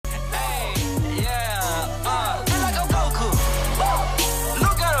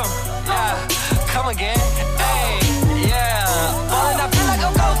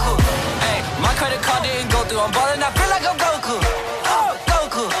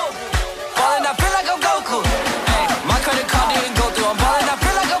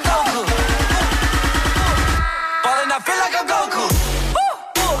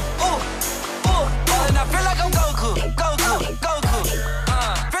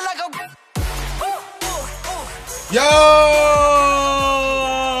Yo!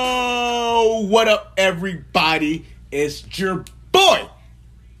 What up, everybody? It's your boy,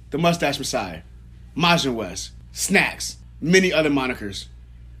 the Mustache Messiah, Majin West, Snacks, many other monikers.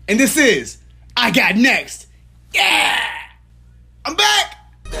 And this is I Got Next. Yeah! I'm back!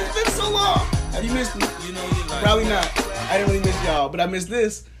 It's been so long. Have you missed me? You know you like Probably not. I didn't really miss y'all, but I missed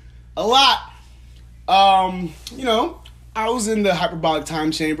this a lot. I was in the hyperbolic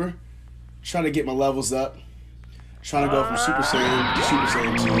time chamber, trying to get my levels up. Trying to go from Super Saiyan to Super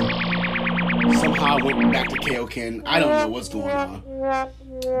Saiyan 2. Somehow I went back to Kaioken. I don't know what's going on.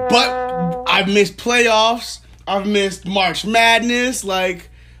 But I've missed playoffs. I've missed March Madness.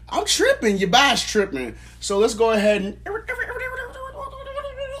 Like, I'm tripping. Your body's tripping. So let's go ahead and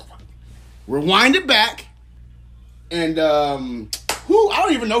rewind it back. And, I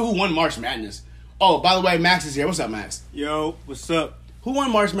don't even know who won March Madness. Oh, by the way, Max is here. What's up, Max? Yo, what's up? Who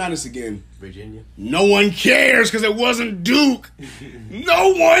won March Madness again? Virginia. No one cares because it wasn't Duke. No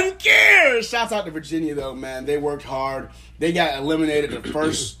one cares. Shouts out to Virginia, though, man. They worked hard. They got eliminated the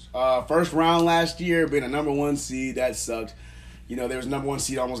first round last year, being a number one seed. That sucked. You know, there was a number one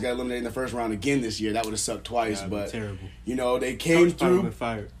seed, almost got eliminated in the first round again this year. That would have sucked twice. But terrible. You know, they came Coach probably would through. have been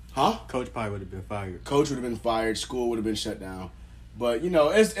fired. Huh? Coach probably would have been fired. Coach would have been fired. School would have been shut down. But, you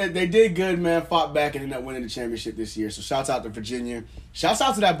know, they did good, man. Fought back and ended up winning the championship this year. So, shouts out to Virginia. Shouts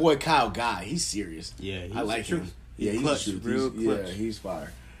out to that boy, Kyle Guy. He's serious. Yeah, I like him. Yeah, he's clutch, the truth. real clutch. Yeah, he's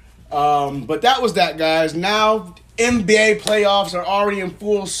fire. But that was that, guys. Now, NBA playoffs are already in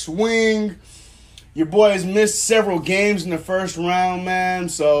full swing. Your boy has missed several games in the first round, man.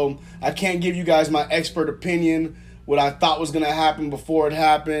 So, I can't give you guys my expert opinion, what I thought was going to happen before it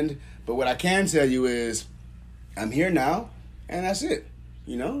happened. But what I can tell you is, I'm here now. And that's it.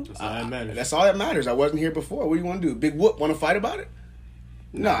 You know? That's all that matters. That's all that matters. I wasn't here before. What do you want to do? Big whoop, want to fight about it?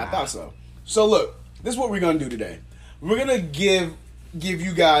 No, I thought so. So look, this is what we're going to do today. We're going to give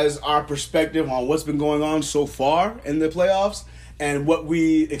you guys our perspective on what's been going on so far in the playoffs and what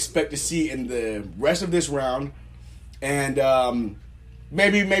we expect to see in the rest of this round. And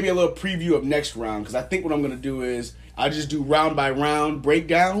maybe a little preview of next round. Because I think what I'm going to do is I just do round by round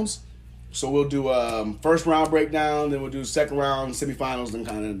breakdowns. So we'll do first round breakdown, then we'll do second round, semifinals,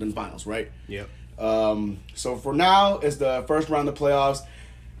 then finals, right? Yep. So for now, it's the first round of the playoffs.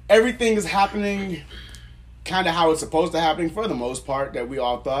 Everything is happening kind of how it's supposed to happen for the most part that we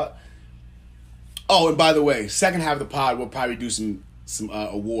all thought. Oh, and by the way, second half of the pod, we'll probably do some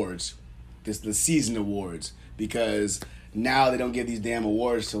awards, the season awards, because now they don't give these damn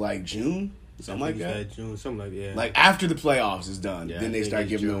awards till like June, something like that. June, something like that. Yeah. Like after the playoffs is done, Yeah, then they I think start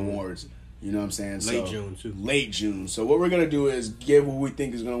it's giving the June. awards. You know what I'm saying? Late June, too. Late June. So what we're going to do is give who we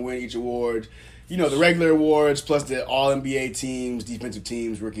think is going to win each award. You know, the regular awards plus the all-NBA teams, defensive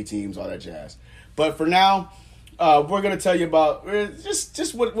teams, rookie teams, all that jazz. But for now, we're going to tell you about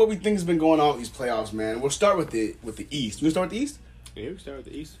just what we think has been going on with these playoffs, man. We'll start with the East. You want to start with the East? Yeah, we start with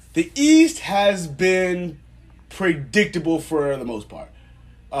the East. The East has been predictable for the most part.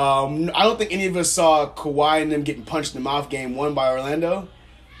 I don't think any of us saw Kawhi and them getting punched in the mouth game won by Orlando.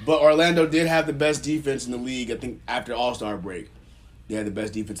 But Orlando did have the best defense in the league, I think, after All-Star break. They had the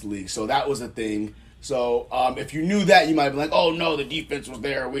best defense in the league. So that was a thing. So if you knew that, you might be like, oh, no, the defense was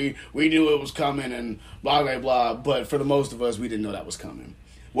there. We knew it was coming and blah, blah, blah. But for the most of us, we didn't know that was coming.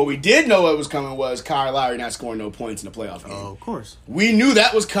 What we did know what was coming was Kyle Lowry not scoring no points in the playoff game. Oh, of course. We knew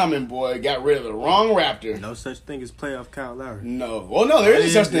that was coming, boy. Got rid of the wrong Raptor. No such thing as playoff Kyle Lowry. No. Well, no, there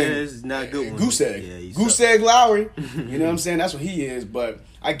is a such thing. It's not a good one. Goose egg. Yeah, Goose egg Lowry. You know what I'm saying? That's what he is. But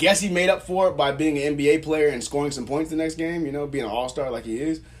I guess he made up for it by being an NBA player and scoring some points the next game, you know, being an all-star like he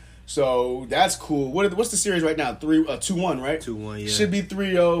is. So that's cool. What's the series right now? 2-1, right? 2-1, yeah. Should be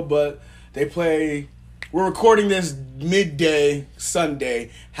 3-0, but they play... We're recording this midday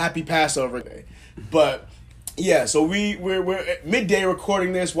Sunday. Happy Passover Day. But... yeah, so we're at midday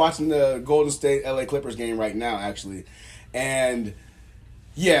recording this, watching the Golden State LA Clippers game right now, actually. And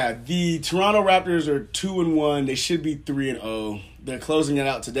yeah, the Toronto Raptors are 2-1. They should be 3-0. They're closing it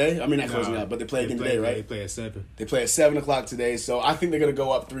out today. I mean, not closing it out, but they play again today, right? They play at 7. They play at 7 o'clock today, so I think they're going to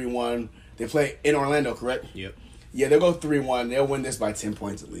go up 3-1. They play in Orlando, correct? Yep. Yeah, they'll go 3-1. They'll win this by 10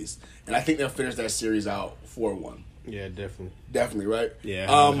 points at least. And I think they'll finish that series out 4-1. Yeah, definitely. Definitely, right? Yeah,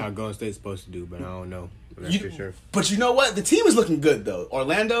 how Golden State's supposed to do, but I don't know. That's for sure. But you know what? The team is looking good, though.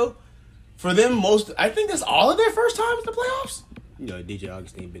 Orlando, for them, I think that's all of their first time in the playoffs. You know, DJ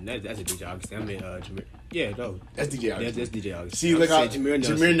Augustine, but that's a DJ Augustine. I mean, Jameer. Yeah, no. That's DJ Augustine. That's DJ Augustine. See, look how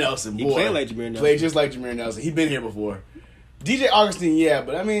Jameer Nelson. boy. He played like Jameer Nelson. Played just like Jameer Nelson. He's been here before. DJ Augustine, yeah,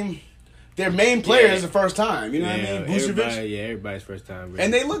 but I mean, their main player Yeah. is the first time. You know what I mean? Vucevic. Everybody's first time. Really.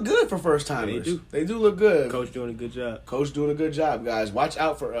 And they look good for first timers. They do. They do look good. Coach doing a good job. Coach doing a good job, guys. Watch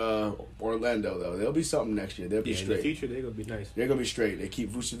out for Orlando though. They'll be something next year. They'll be In the straight. future, they're gonna be nice. They're gonna be straight. They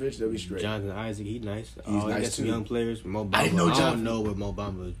keep Vucevic. They'll be straight. Jonathan Isaac, he's nice. He's nice, got some too. young players. Mo Bamba, I didn't know I Jonathan. don't know where Mo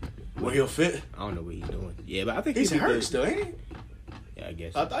Bamba. Where he'll fit. I don't know what he's doing. Yeah, but I think He's he'll be hurt good. still, ain't he? Yeah, I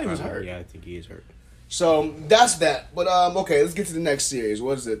guess. I thought he was Probably. hurt. Yeah, I think he is hurt. So that's that. But okay, let's get to the next series.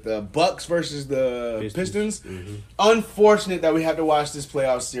 What is it? The Bucks versus the Pistons. Mm-hmm. Unfortunate that we have to watch this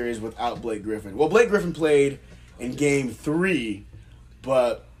playoff series without Blake Griffin. Well, Blake Griffin played in Game 3,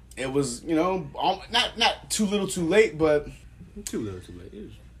 but it was not too little, too late. But Too little, too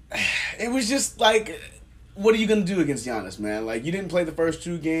late. it was just like, what are you gonna do against Giannis, man? Like, you didn't play the first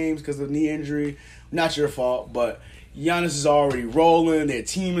 2 games because of knee injury. Not your fault, but Giannis is already rolling. Their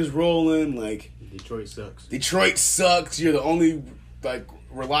team is rolling. Like, Detroit sucks. Detroit sucks. You're the only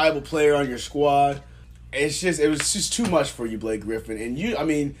reliable player on your squad. It was just too much for you, Blake Griffin. And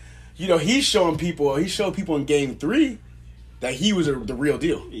he showed people in Game 3 that he was the real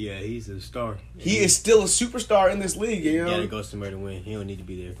deal. Yeah, he's a star. He is still a superstar in this league. You know? Gotta go somewhere to win. He don't need to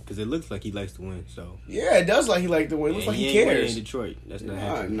be there because it looks like he likes to win. So Yeah, it does like he liked to win. It looks like he ain't winning cares. in Detroit. That's not Nah,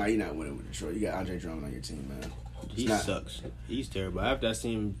 happening. you're not winning with Detroit. You got Andre Drummond on your team, man. He sucks. He's terrible. After I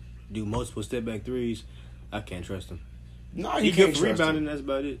seen him do multiple step back threes, I can't trust him. No, He you good can't for trust rebounding. him. That's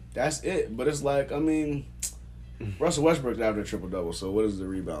about it. That's it. But it's like, Russell Westbrook's after a triple-double, so what is the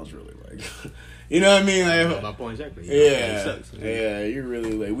rebounds really like? You know what I mean? Like, My point exactly. yeah, He sucks. you're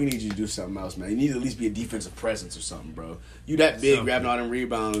really like, we need you to do something else, man. You need to at least be a defensive presence or something, bro. You that big, grabbing all them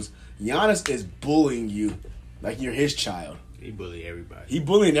rebounds. Giannis is bullying you like you're his child. He bully everybody. He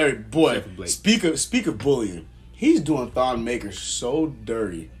bullying every boy. Except for Blake. Speak of bullying. He's doing Thon Maker so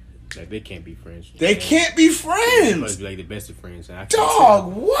dirty. Like they can't be friends. They can't be They're supposed friends. to be like the best of friends. And I can't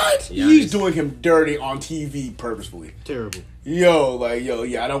Dog, what? Giannis. He's doing him dirty on TV purposefully. say terrible.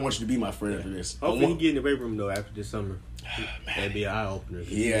 Yeah, I don't want you to be my friend after this. Hopefully he get in the weight room though after this summer. That'd be an eye opener.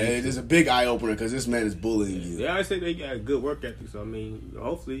 Yeah, it is a big eye opener because this man is bullying you. Yeah, I say they got a good work ethic. So I mean,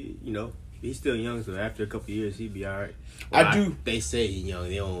 hopefully, he's still young. So after a couple of years, he'd be all right. They say he's young.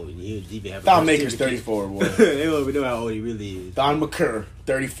 They don't even have. Thon Maker's 34, boy. They don't even know how old he really is. Thon McCurr,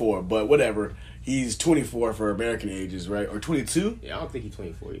 34, but whatever. He's 24 for American ages, right? Or 22? Yeah, I don't think he's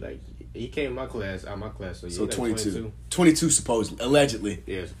 24. He came out my class. So, yeah, So he's 22. 22 supposedly, allegedly.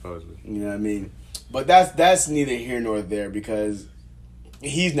 Yeah, supposedly. You know what I mean? But that's neither here nor there because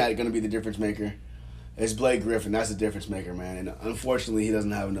he's not going to be the difference maker. It's Blake Griffin. That's the difference maker, man. And unfortunately, he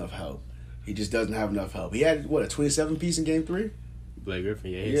doesn't have enough help. He just doesn't have enough help. He had, a 27-piece in Game 3? Blake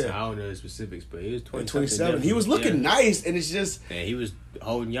Griffin, Yeah. I don't know the specifics, but he was 27. He was looking nice, and it's just... And he was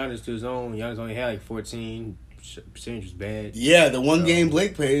holding Giannis to his own. Giannis only had like 14. Percentage was bad. Yeah, the one game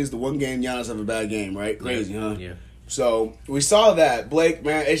Blake plays, the one game Giannis have a bad game, right? Crazy, huh? Yeah. So, we saw that. Blake,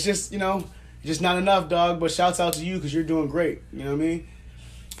 man, it's just, just not enough, dog. But shouts out to you because you're doing great. You know what I mean?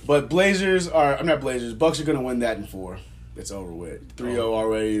 But Bucks are going to win that in 4. It's over with. 3-0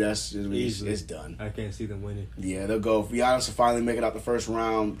 already. That's just, it's done. I can't see them winning. Yeah, they'll go. Giannis will finally make it out the first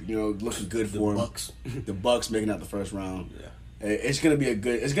round. Looking good for him. Bucks. The Bucks making out the first round. Yeah. It's gonna be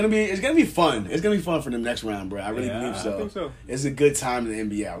it's gonna be fun. It's gonna be fun for the next round, bro. I really believe so. I think so. It's a good time in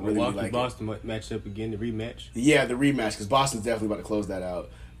the NBA. I really Milwaukee, like Boston match up again, the rematch. Yeah, the rematch because Boston's definitely about to close that out.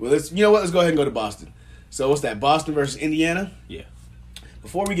 Well, let's go ahead and go to Boston. So what's that? Boston versus Indiana. Yeah.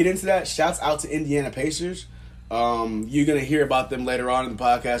 Before we get into that, shouts out to Indiana Pacers. You're gonna hear about them later on in the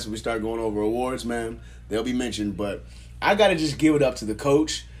podcast when we start going over awards, man. They'll be mentioned, but I gotta just give it up to the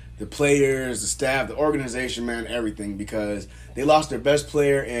coach, the players, the staff, the organization, man, everything, because they lost their best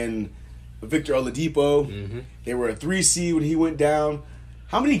player in Victor Oladipo. Mm-hmm. They were a 3 seed when he went down.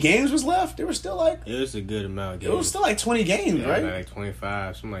 How many games was left? There was still It was a good amount of games. it was still 20 games, right? Like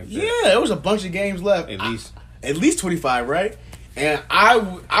 25, something like that. Yeah, there was a bunch of games left. At least 25, right? And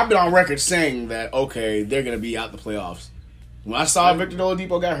I've been on record saying that, okay, they're going to be out the playoffs. When I saw Victor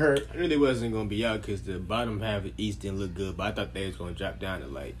Oladipo got hurt. I really wasn't going to be out because the bottom half of the East didn't look good, but I thought they was going to drop down to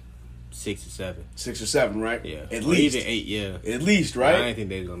like 6 or 7. 6 or 7, right? Yeah. At Or least. even 8, yeah. At least, I right? didn't think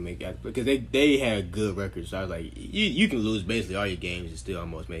they was going to make it because they had good records. So I was like, you can lose basically all your games and still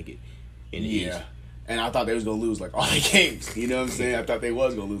almost make it in the East. And I thought they was going to lose like all their games. You know what I'm saying? I thought they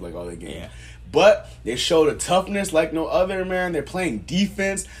was going to lose like all their games. Yeah. But they showed a toughness like no other, man. They're playing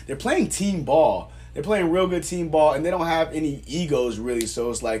defense. They're playing team ball. They're playing real good team ball, and they don't have any egos, really. So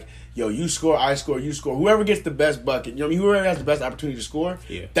it's like, yo, you score, I score, you score. Whoever gets the best bucket, whoever has the best opportunity to score,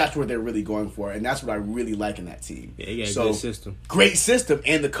 that's what they're really going for. And that's what I really like in that team. Yeah, he got a good system. Great system.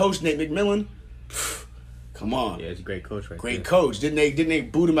 And the coach, Nate McMillan, Come on. Yeah, it's a great coach, right? Great coach. Didn't they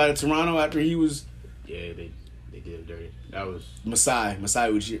boot him out of Toronto after he was? Yeah, they did him dirty. That was Masai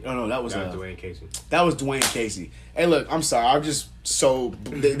Ujiri. Oh no, that was Dwayne Casey. That was Dwayne Casey. Hey, look, I'm sorry. I'm just so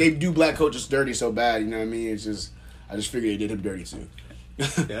they do black coaches dirty so bad. You know what I mean? It's just I just figured they did him dirty too. Yeah,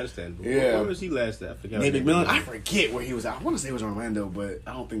 understandable. Yeah. Where was he last at? I forgot. Nate McMillan. I forget where he was at. I want to say it was Orlando, but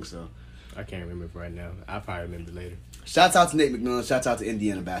I don't think so. I can't remember right now. I'll probably remember later. Shouts out to Nate McMillan. Shouts out to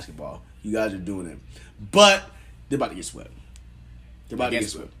Indiana basketball. You guys are doing it. But they're about to get swept. They're about to get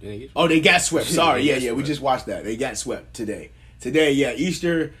swept. Oh, they got swept. Sorry. Yeah. We just watched that. They got swept today. Today, yeah.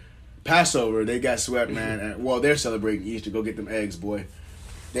 Easter, Passover, they got swept, man. And, well, they're celebrating Easter. Go get them eggs, boy.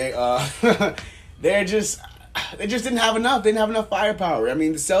 They they just didn't have enough. They didn't have enough firepower. I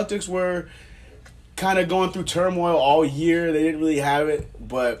mean, the Celtics were kind of going through turmoil all year. They didn't really have it,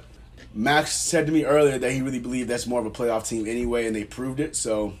 but Max said to me earlier that he really believed that's more of a playoff team anyway, and they proved it.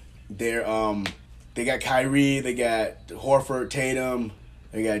 So they got Kyrie, they got Horford, Tatum,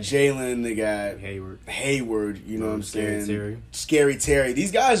 they got Jalen, they got Hayward. You know what I'm saying? Scary Terry.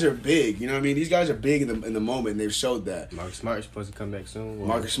 These guys are big. You know what I mean? These guys are big in the moment, and they've showed that. Marcus Smart's supposed to come back soon. Well,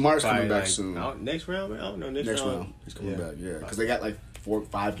 Marcus Smart's coming back soon. Next round? I don't know. Next round. He's coming back. Yeah, because they got like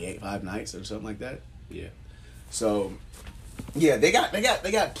 5 nights or something like that. Yeah. So. Yeah, they got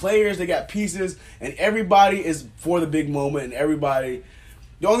players, they got pieces, and everybody is for the big moment, and everybody.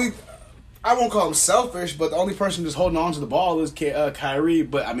 I won't call him selfish, but the only person just holding on to the ball is Kyrie.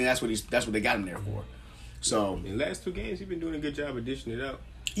 But I mean, that's what they got him there for. So in the last 2 games, he's been doing a good job of dishing it out.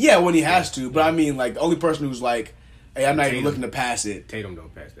 Yeah, when he has to. But I mean, like the only person who's like, hey, I'm not even looking to pass it. Tatum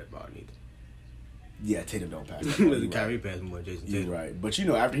don't pass that ball neither. Yeah, Tatum don't pass that ball. Kyrie passed more Jason Tatum. You're right. But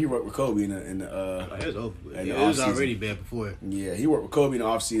after he worked with Kobe in the it was over. It was already bad before. Yeah, he worked with Kobe in the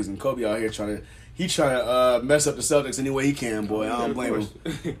offseason. Kobe out here trying to mess up the Celtics any way he can, boy. I don't blame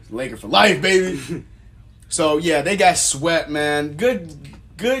him. Laker for life, baby. So yeah, they got swept, man. Good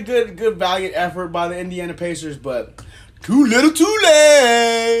valiant effort by the Indiana Pacers, but too little too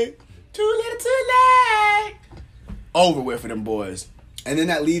late. Too little too late. Over with for them boys. And then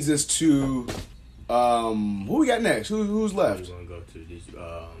that leads us to who we got next? Who's left? We're gonna go to this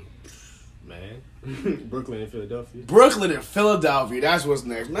man. Brooklyn and Philadelphia. Brooklyn and Philadelphia. That's what's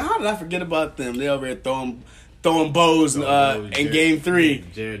next. Man, how did I forget about them? They over here throwing bows in Game 3.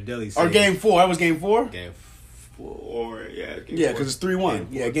 Jared Dudley. Or Game 4. That was Game 4? Game 4, yeah. Yeah, because it's 3-1.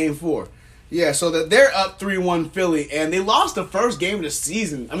 Yeah, Game 4. Yeah, so they're up 3-1 Philly, and they lost the first game of the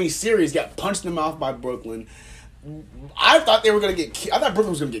series, got punched in the mouth by Brooklyn. I thought they were going to I thought Brooklyn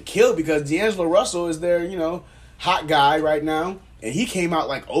was going to get killed because D'Angelo Russell is their, hot guy right now, and he came out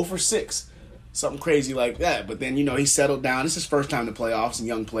like 0 for 6. Something crazy like that. But then, he settled down. This is his first time in the playoffs, a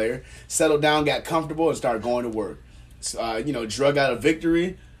young player. Settled down, got comfortable, and started going to work. Drug out a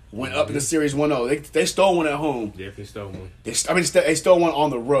victory, went up in the series 1-0. They stole one at home. Definitely stole one. They stole one on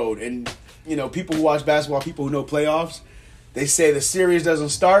the road. And, people who watch basketball, people who know playoffs, they say the series doesn't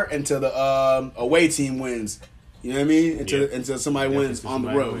start until the away team wins. You know what I mean? Until somebody wins on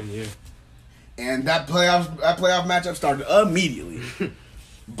the road. And that playoff matchup started immediately.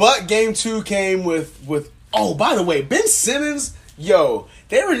 But Game 2 came with oh, by the way, Ben Simmons, he was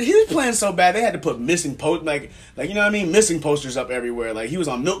playing so bad they had to put missing missing posters up everywhere. Like he was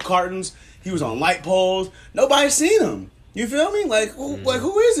on milk cartons, he was on light poles. Nobody's seen him. You feel me? Like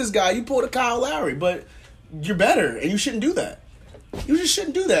who is this guy? You pulled a Kyle Lowry, but you're better, and you shouldn't do that. You just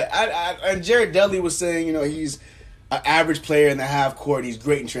shouldn't do that. And Jared Dudley was saying, he's an average player in the half court. He's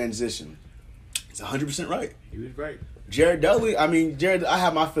great in transition. He's 100% right. He was right. Jared Dudley, I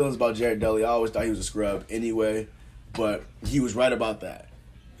have my feelings about Jared Dudley. I always thought he was a scrub anyway, but he was right about that.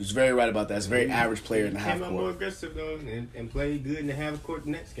 He was very right about that. He's a very average player in the half court. He came out more aggressive, though, and played good in the half court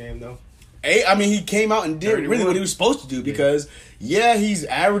the next game, though. He came out and did really what he was supposed to do because, he's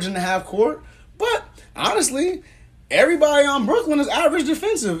average in the half court, but honestly, everybody on Brooklyn is average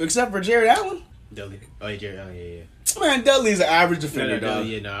defensive except for Jared Allen. Dudley. Oh, yeah, Jared Allen, yeah. Man, Dudley's an average defender, dog.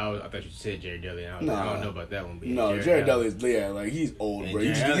 I thought you said Jared Dudley. I don't know about that one. But Jared Dudley's, he's old, bro.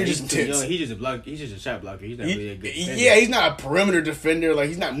 You're just intense. He's just a block. He's just a shot blocker. He's not really a good defender. Yeah, he's not a perimeter defender. Like,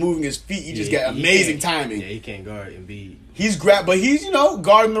 he's not moving his feet. He just got amazing timing. Yeah, he can't guard and be. He's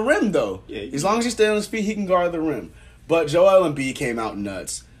guarding the rim, though. Yeah, as long as he stays on his feet, he can guard the rim. But Joel Embiid came out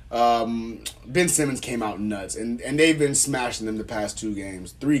nuts. Ben Simmons came out nuts, and they've been smashing them the past 3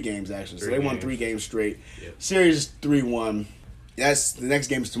 games actually. So they won 3 games straight. Yep. Series 3-1. That's the next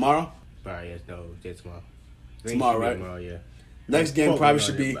game is tomorrow. Sorry, it's tomorrow. Tomorrow, right? Tomorrow, yeah. Next game probably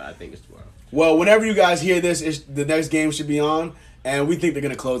should be. I think it's tomorrow. Well, whenever you guys hear this, the next game should be on, and we think they're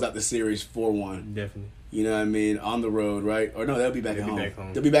gonna close out the series 4-1. Definitely. You know what I mean? On the road, right? Or no, they'll be back at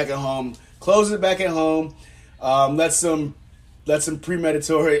home. They'll be back at home. Close it back at home. Let some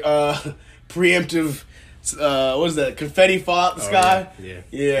premeditatory, preemptive. What is that? Confetti fall out the sky. Yeah.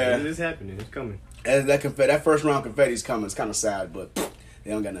 It's happening. It's coming. And that first round confetti is coming. It's kind of sad, but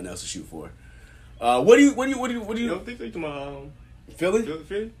they don't got nothing else to shoot for. What do you? You don't think they tomorrow? Philly?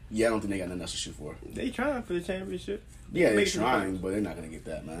 Yeah, I don't think they got nothing else to shoot for. They trying for the championship. Yeah, they're trying, but they're not gonna get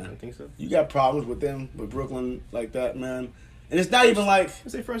that, man. I don't think so. You got problems with them, with Brooklyn like that, man. And it's not even like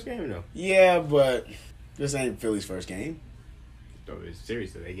it's their first game, though. Yeah, but this ain't Philly's first game. So it's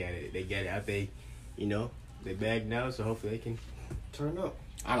serious. So they got it. They got it out. They bagged now, so hopefully they can turn up.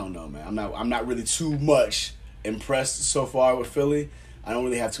 I don't know, man. I'm not really too much impressed so far with Philly. I don't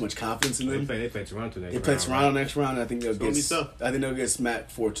really have too much confidence in them. They play Toronto next round. They play Toronto next round. And I think they'll get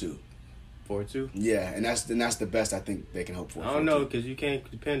smacked 4-2. 4-2. Yeah, and that's the best I think they can hope for. I don't know because you can't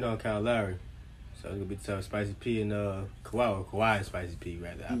depend on Kyle Lowry, so it's gonna be tough. Spicy P and Kawhi and Spicy P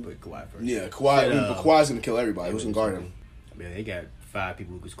rather. I put Kawhi first. Yeah, Kawhi. But Kawhi's gonna kill everybody. Who's gonna guard him? I mean, they got 5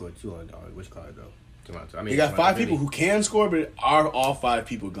 people who can score 2 on which card though? Toronto. I mean, they got 5 people who can score, but are all 5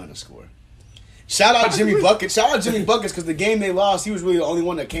 people gonna score? Shout out Jimmy Buckets. Shout out Jimmy Buckets because the game they lost, he was really the only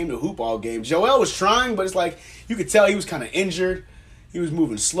one that came to hoop all game. Joel was trying, but it's like you could tell he was kind of injured. He was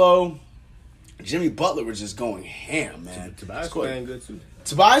moving slow. Jimmy Butler was just going ham, man. Tobias is playing good too.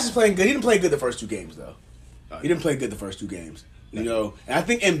 Tobias is playing good. He didn't play good the first 2 games though. He didn't play good the first 2 games. You know, and I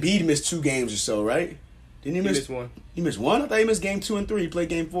think Embiid missed 2 games or so, right? Didn't he miss? Missed 1. He missed 1. I thought he missed game 2 and 3. He played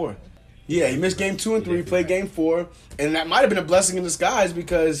game 4. Yeah, he missed game 2 and 3. He played game 4, and that might have been a blessing in disguise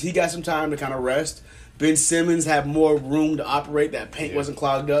because he got some time to kind of rest. Ben Simmons had more room to operate. That paint wasn't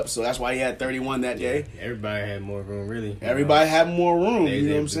clogged up, so that's why he had 31 that day. Everybody had more room, really. Everybody had more room. You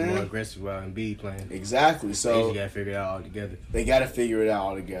know what I'm saying? More aggressive while Embiid playing. Exactly. So they just got to figure it out all together. They got to figure it out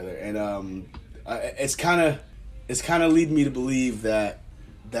all together, and it's kind of leading me to believe that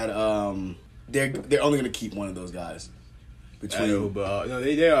they're only going to keep one of those guys.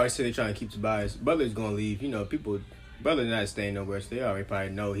 They always say they're trying to keep Tobias. Butler's going to leave. You know, Butler's not staying nowhere, so they already probably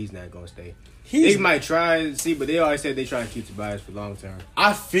know he's not going to stay. They might try and see, but they always said they try to keep Tobias for long term.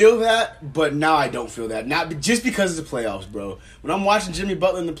 I feel that, but now I don't feel that. Not just because it's the playoffs, bro. When I'm watching Jimmy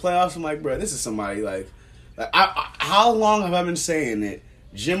Butler in the playoffs, I'm like, bro, this is somebody how long have I been saying it?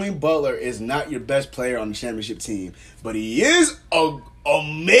 Jimmy Butler is not your best player on the championship team, but he is an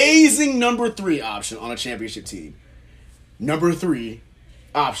amazing number 3 option on a championship team. Number 3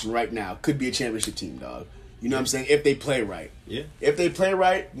 option right now could be a championship team, dog. You know what I'm saying? If they play right. Yeah. If they play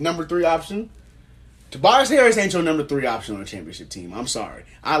right, number 3 option. Tobias Harris ain't your number 3 option on a championship team. I'm sorry.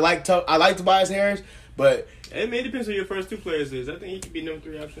 I like Tobias Harris, but it may depend on your first 2 players is. I think he could be number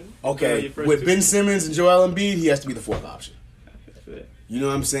 3 option. Okay. With Ben Simmons and Joel Embiid, he has to be the 4th option. You know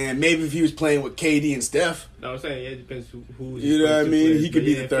what I'm saying? Maybe if he was playing with KD and Steph. No, I'm saying it depends who's. You know what I mean? He could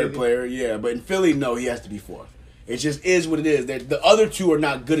be the 3rd player, yeah. But in Philly, no, he has to be 4th. It just is what it is. The other 2 are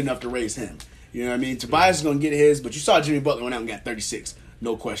not good enough to raise him. You know what I mean? Tobias is going to get his, but you saw Jimmy Butler went out and got 36.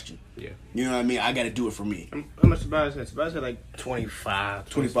 No question. Yeah. You know what I mean? I got to do it for me. How much Tobias had? Tobias had like 25.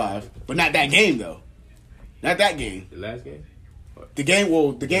 25. But not that game, though. Not that game. The last game? The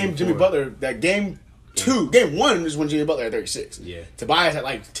game Jimmy Butler, that game 2. Game 1 is when Jimmy Butler had 36. Yeah. Tobias had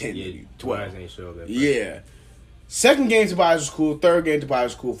like 10, maybe 12. Tobias ain't show that. Yeah. Second game, Tobias was cool. Third game,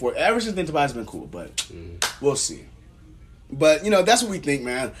 Tobias was cool. Fourth, ever since then, Tobias has been cool, but we'll see. But, you know, that's what we think,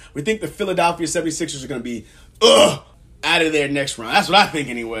 man. We think the Philadelphia 76ers are going to be out of there next round. That's what I think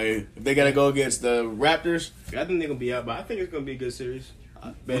anyway. If they got to go against the Raptors. I think they're going to be out, but I think it's going to be a good series.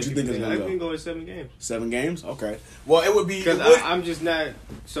 What you think it's going to go? I think go in 7 games. 7 games? Okay. Well, it would be... Because I'm just not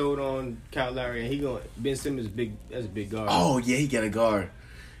sold on Kyle Lowry, and Ben Simmons that's a big guard. Oh, yeah, he got a guard.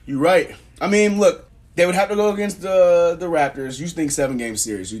 You're right. I mean, look, they would have to go against the Raptors. You think 7-game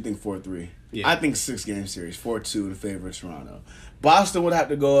series. You think 4-3. Yeah. I think 6-game series, 4-2 in favor of Toronto. Boston would have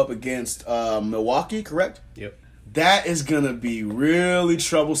to go up against Milwaukee, correct? Yep. That is going to be really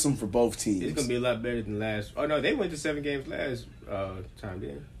troublesome for both teams. It's going to be a lot better than last. Oh, no, they went to 7 games last time,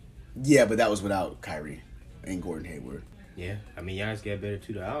 didn't they? Yeah, but that was without Kyrie and Gordon Hayward. Yeah. I mean, Giannis got better,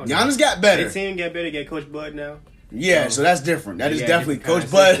 too, though. Giannis got better. Their team got better. Got Coach Bud now. Yeah, so that's different. That is definitely Coach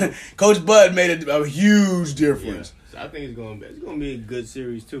Bud. Coach Bud made a huge difference. Yeah. So I think it's going to be a good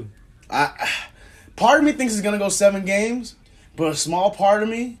series, too. Part of me thinks it's going to go 7 games, but a small part of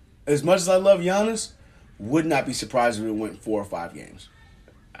me, as much as I love Giannis, would not be surprised if it went 4 or 5 games.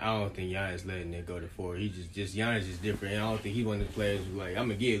 I don't think Giannis letting it go to 4. He just Giannis is different. And I don't think he's one of the players who I'm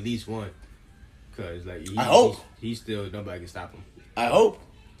gonna get at least 1. Cause I hope he's still nobody can stop him. I hope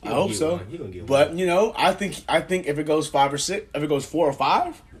so. He gonna get 1. But you know, I think if it goes 5 or 6, if it goes 4 or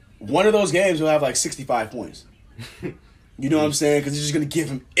 5, one of those games will have like 65 points. You know what I'm saying? Because he's just gonna give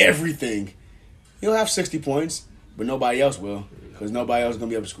him everything. He'll have 60 points, but nobody else will because nobody else is gonna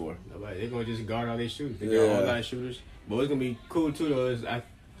be able to score. They're gonna just guard all their shooters. They got all our shooters. But what's gonna be cool too though is I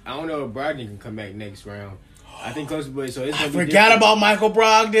don't know if Brogdon can come back next round. I think close to play, so it's gonna I forgot about Michael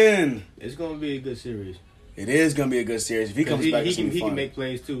Brogdon. It's gonna be a good series. It is gonna be a good series if he comes back. He can make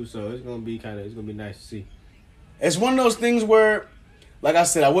plays too, so it's gonna be nice to see. It's one of those things where, like I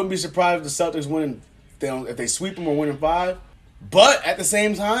said, I wouldn't be surprised if the Celtics win if they sweep them or win in 5. But at the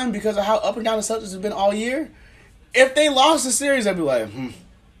same time, because of how up and down the Celtics have been all year, if they lost the series, I'd be like,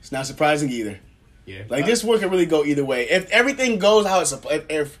 it's not surprising either. Yeah, like this one could really go either way. If everything goes how it's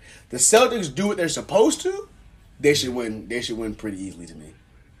if the Celtics do what they're supposed to, they should win. They should win pretty easily to me,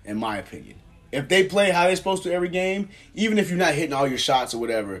 in my opinion. If they play how they're supposed to every game, even if you're not hitting all your shots or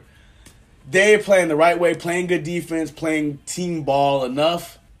whatever, they're playing the right way, playing good defense, playing team ball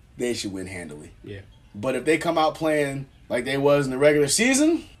enough, they should win handily. Yeah. But if they come out playing like they was in the regular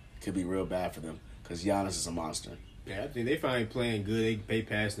season, it could be real bad for them because Giannis is a monster. Yeah, I think they finally playing good. They can pay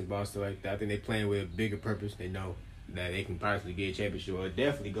pass the ball, stuff like that. I think they playing with a bigger purpose. They know that they can possibly get a championship or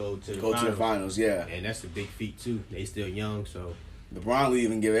definitely go to the finals. Yeah. And that's a big feat too. They still young, so LeBron will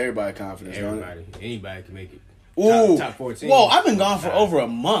even give everybody confidence. Anybody can make it. Ooh. Top 14. Whoa, I've been gone for over a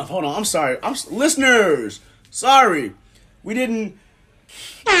month. Hold on, I'm sorry. Listeners, sorry. We didn't.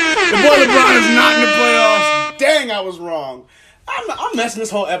 The boy LeBron is not in the playoffs. Dang, I was wrong. I'm messing this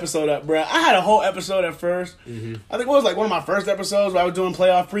whole episode up, bro. I had a whole episode at first. Mm-hmm. I think it was like one of my first episodes where I was doing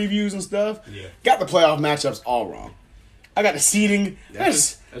playoff previews and stuff. Yeah. Got the playoff matchups all wrong. I got the seeding.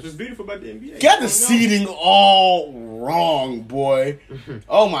 That's what's beautiful about the NBA. Got the seeding all wrong, boy.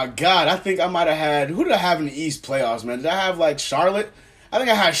 Oh my God. I think I might have had. Who did I have in the East playoffs, man? Did I have like Charlotte? I think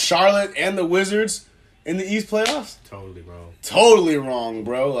I had Charlotte and the Wizards in the East playoffs. Totally wrong. Totally wrong,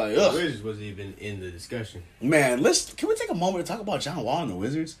 bro. Like, ugh. The Wizards wasn't even in the discussion. Man, can we take a moment to talk about John Wall and the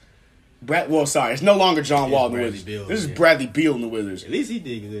Wizards? It's no longer John Wall and the Wizards. This is Bradley Beal and the Wizards. At least he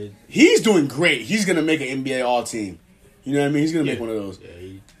did good. He's doing great. He's gonna make an NBA All-Team. You know what I mean? He's gonna make one of those. Yeah,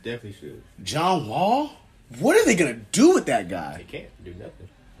 he definitely should. John Wall? What are they gonna do with that guy? They can't do nothing.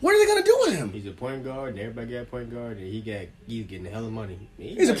 What are they gonna do with him? He's a point guard, and everybody got a point guard, and he's getting a hell of money.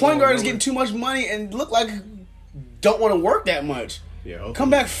 He's a point guard that's getting too much money and look like don't want to work that much. Yeah, come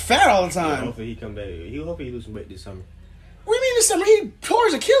back fat all the time. Yeah, hopefully he come back. Hopefully he lose some weight this summer. What do you mean this summer? He tore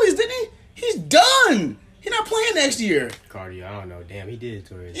his Achilles, didn't he? He's done. He's not playing next year. Cardio, I don't know. Damn, he did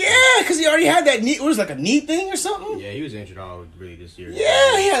tore his. Yeah, because he already had that knee. It was like a knee thing or something. Yeah, he was injured all really this year.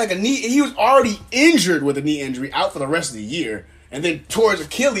 Yeah, he had like a knee. He was already injured with a knee injury, out for the rest of the year, and then tore his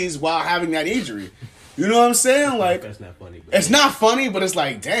Achilles while having that injury. You know what I'm saying? Like, that's not funny. It's not funny, but it's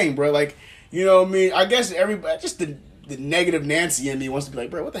like, dang, bro. Like, you know what I mean? I guess everybody, just the negative Nancy in me wants to be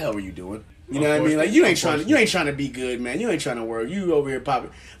like, bro, what the hell were you doing? You know what I mean? Like, you ain't trying to be good, man. You ain't trying to work. You over here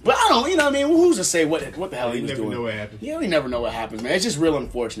popping. But I don't, you know what I mean? Who's to say what the hell he was doing? You never know what happens. You never know what happens, man. It's just real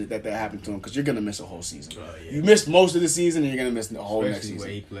unfortunate that happened to him because you're going to miss a whole season. Yeah. You missed most of the season and you're going to miss the whole next season. The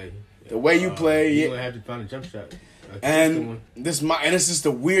way he played. The way you play. You're going to have to find a jump shot. And it's just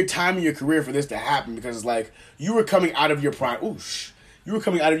a weird time in your career for this to happen because it's like you were coming out of your prime. You were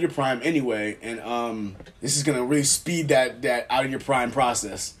coming out of your prime anyway, and this is gonna really speed that out of your prime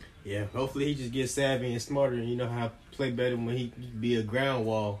process. Yeah, hopefully he just gets savvy and smarter, and you know how to play better when he be a ground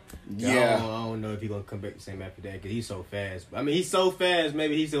wall. Yeah, I don't know if he's gonna come back the same after that because he's so fast. I mean, he's so fast.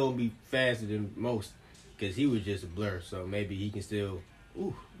 Maybe he's still gonna be faster than most because he was just a blur. So maybe he can still,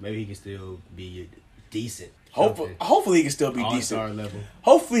 be decent. Hopefully he can still be decent. Level.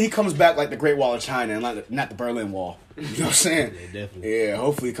 Hopefully he comes back like the Great Wall of China and not the Berlin Wall. You know what I'm saying? Yeah, definitely. Yeah,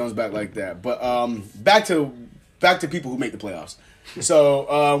 hopefully he comes back like that. But back to people who make the playoffs.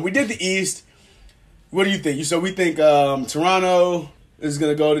 So we did the East. What do you think? So we think Toronto is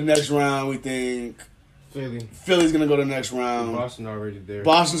gonna go to the next round. We think Philly's gonna go to the next round. Boston's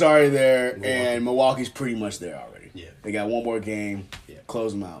already there, and Milwaukee's pretty much there already. Yeah, they got one more game. Yeah,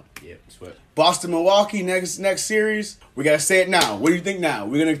 close them out. Yeah, sweat. Boston, Milwaukee, next series. We gotta say it now. What do you think now?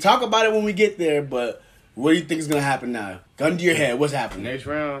 We're gonna talk about it when we get there, but what do you think is gonna happen now? Gun to your head. What's happening? Next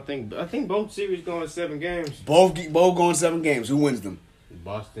round, I think both series going 7 games. Both going 7 games. Who wins them?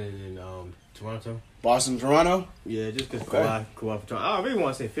 Boston and Toronto. Boston, Toronto. Yeah, just because Kawhi for Toronto. I don't really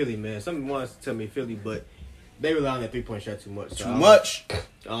want to say Philly, man. Someone wants to tell me Philly, but they rely on that 3-point shot too much. So I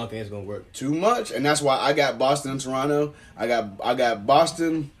don't think it's gonna work. Too much, and that's why I got Boston and Toronto. I got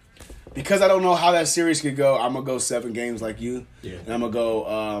Boston. Because I don't know how that series could go, I'm going to go 7 games like you. Yeah. And I'm going to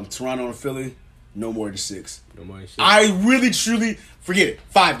go Toronto and Philly, no more than 6. No more than 6. I really, truly, forget it.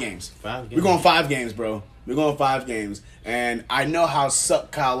 5 games. 5 games. We're going 5 games, bro. We're going 5 games. And I know how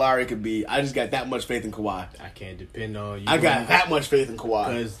suck Kyle Lowry could be. I just got that much faith in Kawhi. I can't depend on you. I got that much faith in Kawhi.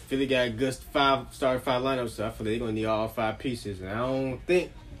 Because Philly got a good starting 5 lineups, so I feel they're going to need all 5 pieces. And I don't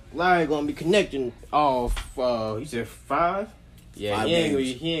think Lowry going to be connecting all, you said 5? Yeah, 5 he ain't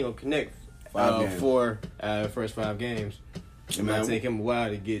games. going to connect 5 games. 4 first 5 games. It might take him a while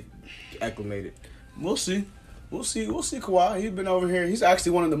to get acclimated. We'll see. We'll see Kawhi. He's been over here. He's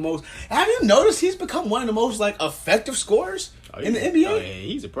actually one of the most... Have you noticed he's become one of the most, like, effective scorers in the NBA? Oh, yeah,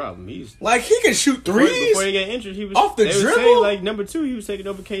 he's a problem. He's like, he can shoot threes. Before he got injured, he was... Off the they dribble? Would say, like, number 2, he was taking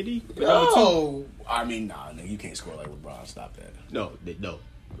over KD. No. I mean, nah, nigga, you can't score like LeBron. Stop that. No.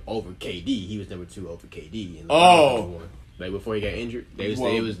 Over KD. He was number 2 over KD. And oh. Like, before he got injured, there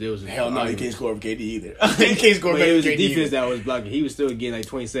was hell no, you can't score over KD either. You can't score over KD. It was the defense that was blocking. He was still getting, like,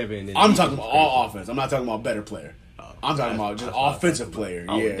 27. And then I'm talking about all offense. I'm not talking about better player. I'm talking about just offensive player.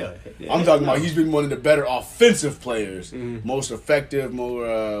 Yeah. I'm talking about he's been one of the better offensive players. Mm-hmm. Most effective,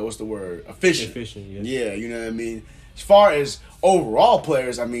 more, what's the word? Efficient, yes. Yeah, you know what I mean? As far as overall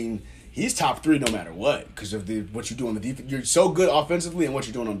players, I mean, he's top 3 no matter what because of what you do on the defense. You're so good offensively, and what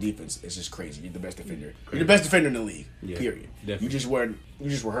you're doing on defense is just crazy. You're the best defender. You're the best defender in the league, period. Definitely. You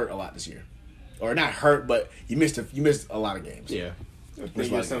just were hurt a lot this year. Or not hurt, but you missed a lot of games. Yeah. I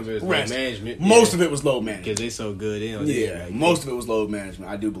think some of it was low management. Most of it was low management. Because they so good. Most of it was low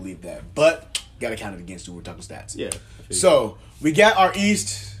management. I do believe that. But, got to count it against you. We're talking stats. Yeah. So, we got our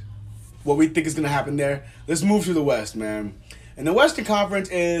East, what we think is going to happen there. Let's move to the West, man. And the Western Conference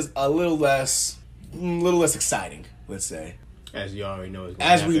is a little less exciting, let's say. As you already know.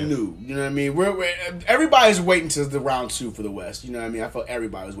 As we knew. You know what I mean? We're everybody's waiting to the round 2 for the West. You know what I mean? I felt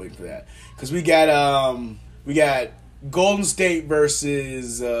everybody was waiting for that. Because we got Golden State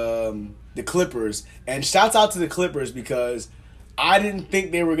versus the Clippers. And shouts out to the Clippers because I didn't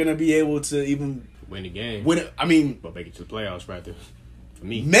think they were going to be able to even win the game. But make it to the playoffs, rather. For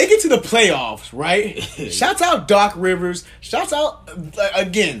me. Make it to the playoffs, right? Shouts out Doc Rivers. Shouts out,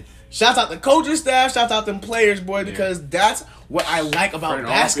 again, shouts out the coaching staff. Shouts out them players, boy, because that's what I like about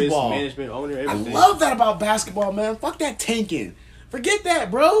basketball. Office, management, owner, everything. I love that about basketball, man. Fuck that tanking. Forget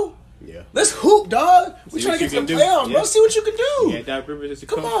that, bro. Yeah. Let's hoop, dog. We're trying to get to the playoffs, bro. See what you can do. Yeah, Doc Rivers is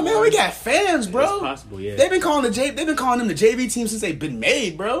Come on, man. We got fans, bro. It's possible, yeah. They've been calling them the JV team since they've been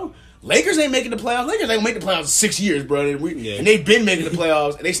made, bro. Lakers ain't making the playoffs. Lakers ain't make the playoffs in 6 years, bro. And they've been making the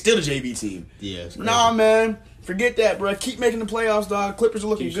playoffs, and they still a JV team. Yeah. Nah, man. Forget that, bro. Keep making the playoffs, dog. Clippers are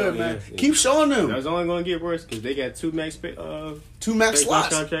looking good, man. Keep showing them. That's only going to get worse because they got 2 max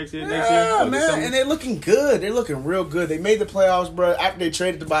slots contracts here next year. Man, and they're looking good. They're looking real good. They made the playoffs, bro. After they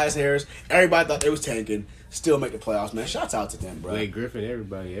traded Tobias Harris, everybody thought they was tanking. Still make the playoffs, man. Shouts out to them, bro. Blake Griffin,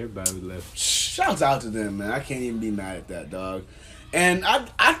 everybody was left. Shouts out to them, man. I can't even be mad at that, dog. And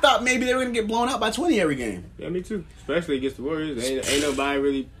I thought maybe they were going to get blown out by 20 every game. Yeah, me too. Especially against the Warriors. Ain't nobody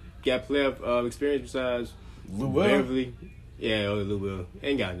really got playoff experience besides Lou Will. Beverly. Yeah, only Lou Will.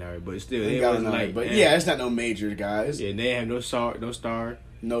 Ain't got Nari, but still. Ain't got Nari, but yeah, it's not no major guys. Yeah, they have no star. No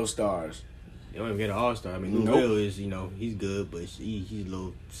stars. They don't even get an all-star. I mean, Lou Will is, he's good, but he's a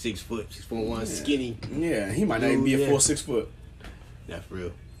little 6 foot, 6'1", skinny. Yeah, he might not even be a full 6 foot. That's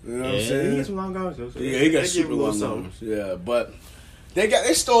real. You know what I'm saying? He got some long arms, though. So yeah, he got super long arms. Yeah, but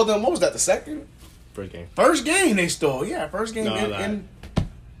they stole them. What was that? The second? First game they stole. Yeah, first game. It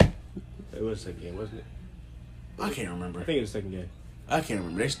was the second game, wasn't it? I can't remember. I think it was the second game. I can't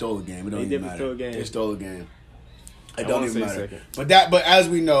remember. They stole the game. It don't even matter. They stole the game. It don't even matter. But as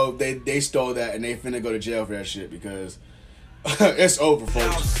we know, they stole that and they finna go to jail for that shit because it's over,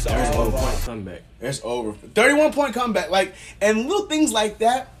 folks. 31-point comeback. It's over. 31-point comeback. And little things like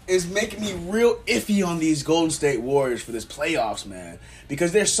that is making me real iffy on these Golden State Warriors for this playoffs, man.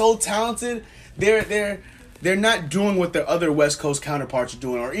 Because they're so talented. They're not doing what their other West Coast counterparts are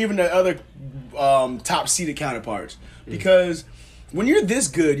doing, or even their other top seeded counterparts. Because when you're this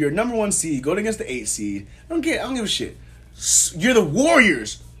good, you're number 1 seed, going against the 8 seed. I don't give a shit. You're the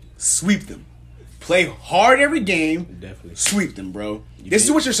Warriors. Sweep them. Play hard every game. Definitely. Sweep them, bro. This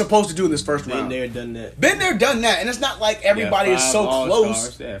is what you're supposed to do in this first round. Been there, done that. Been there, done that. And it's not like everybody is so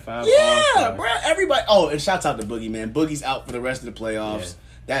close. Yeah, bro. Everybody. Oh, and shouts out to Boogie, man. Boogie's out for the rest of the playoffs. Yeah.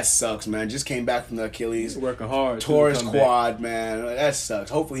 That sucks, man. Just came back from the Achilles. He's working hard. Tore his quad, man. That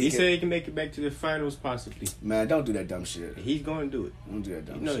sucks. Hopefully he said he can make it back to the finals, possibly. Man, don't do that dumb shit. He's going to do it. Don't do that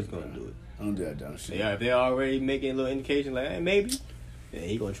dumb shit. He's going to do it. Don't do that dumb shit. Yeah, if they're already making a little indication like, hey, maybe, yeah,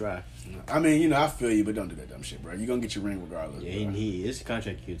 he going to try. I mean, I feel you, but don't do that dumb shit, bro. You're going to get your ring regardless. Yeah, it's a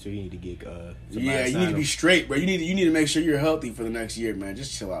contract here, too. You need to get yeah, you need to be straight, bro. You need to make sure you're healthy for the next year, man.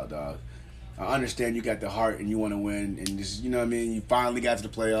 Just chill out, dog. I understand you got the heart and you want to win, and just, you know what I mean? You finally got to the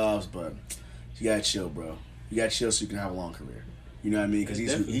playoffs, but You gotta chill, bro. You gotta chill so you can have a long career. You know what I mean? Because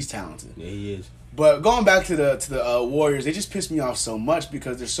he's talented. Yeah, he is. But going back to the Warriors, they just piss me off so much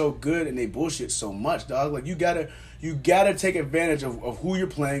because they're so good and they bullshit so much, dog. Like you gotta take advantage of who you're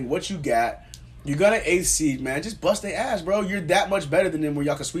playing, what you got. You got an 8th seed, man. Just bust their ass, bro. You're that much better than them where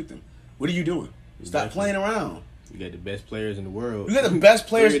y'all can sweep them. What are you doing? Stop playing around. You got the best players in the world. You got the best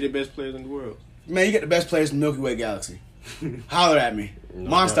players. Three of the best players in the world. Man, you got the best players in the Milky Way galaxy. Holler at me.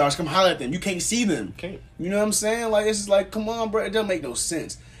 Monstars, come holler at them. You can't see them. Can't. You know what I'm saying? Like, it's just like, come on, bro. It doesn't make no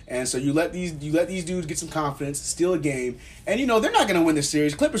sense. And so you let these dudes get some confidence, steal a game, and you know they're not gonna win the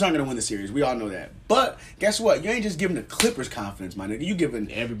series. Clippers aren't gonna win the series. We all know that. But guess what? You ain't just giving the Clippers confidence, my nigga. You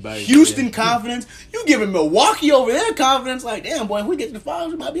giving everybody Houston confidence. You giving Milwaukee over there confidence. Like, damn, boy, if we get to the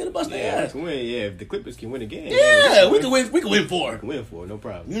finals, we might be able to bust their ass. If the Clippers can win a game, we can win. We can win 4. We can win 4, no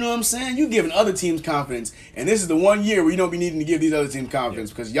problem. You know what I'm saying? You giving other teams confidence, and this is the one year where you don't be needing to give these other teams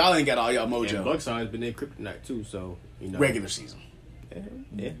confidence because y'all ain't got all y'all mojo. And Bucks always been their kryptonite too, so you know. Regular season.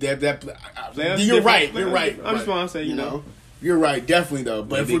 Yeah. You're right. You're right. I'm just want to say, you know, you're right, definitely though.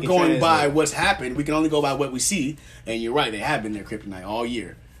 But if we're going by what's happened, we can only go by what we see. And you're right, they have been their kryptonite all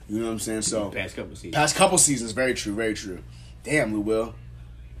year. You know what I'm saying? So past couple seasons, very true, very true. Damn, Lou Will.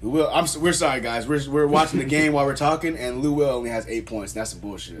 We're sorry, guys. We're watching the game while we're talking, and Lou Will only has 8 points. That's some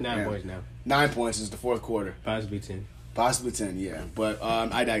bullshit. 9 points now. 9 points is the fourth quarter. Possibly 10. Possibly 10, yeah. But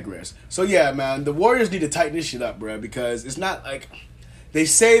I digress. So yeah, man, the Warriors need to tighten this shit up, bro, because it's not like. They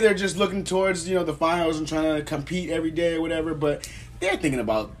say they're just looking towards, you know, the finals and trying to compete every day or whatever, but they're thinking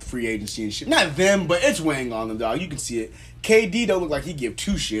about free agency and shit. Not them, but it's weighing on them, dog. You can see it. KD don't look like he give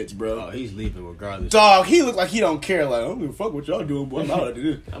 2 shits, bro. Oh, he's leaving regardless. Dog, he look like he don't care. Like, I don't give a fuck what y'all doing, boy. I'm out of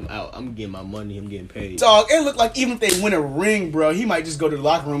this. I'm out. I'm getting my money. I'm getting paid. Dog, it looked like even if they win a ring, bro, he might just go to the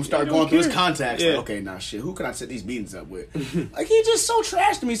locker room, start going through his contacts. Yeah. Like, okay, nah, shit. Who can I set these meetings up with? Like, he's just so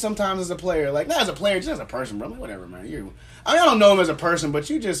trash to me sometimes as a player. Like, not as a player, just as a person, bro. I'm like, whatever, man. I don't know him as a person, but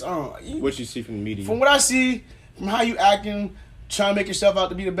you just, what you see from the media? From what I see, from how you acting, trying to make yourself out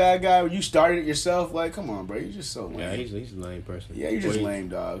to be the bad guy when you started it yourself, like, come on, bro. You're just so lame. Yeah, he's a lame person. Yeah, you're just lame,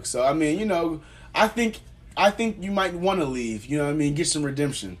 dog. So, I mean, you know, I think you might want to leave. You know what I mean? Get some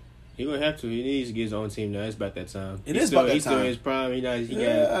redemption. He's going to have to. He needs to get his own team now. It's about that time. It's about that time. He's still in his prime. You got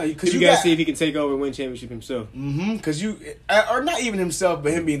to see if he can take over and win championship himself. Mm-hmm. Because or not even himself,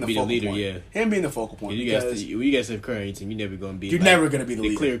 but him being the focal leader, point. Yeah. Him being the focal point. You got Steph Curry on your team. You're never going to be. You're never going to be the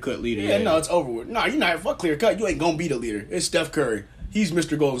leader. Clear-cut leader. Yeah, no, it's over with. No, you're not. Fuck clear-cut. You ain't going to be the leader. It's Steph Curry. He's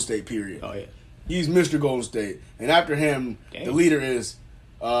Mr. Golden State, period. Oh, yeah. He's Mr. Golden State. And after him, the leader is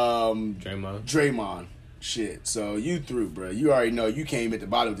Draymond. Shit. So you through, bro. You already know you came at the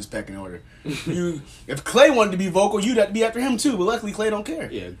bottom of this pecking order. If Clay wanted to be vocal, you'd have to be after him too. But luckily, Clay don't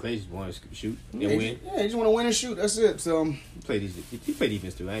care. Yeah, Clay just wants to shoot and win. Yeah, he just want to win and shoot. That's it. So he play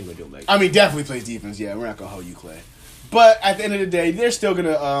defense too. I ain't gonna do it like. I mean, definitely plays defense. Yeah, we're not gonna hold you, Clay. But at the end of the day, they're still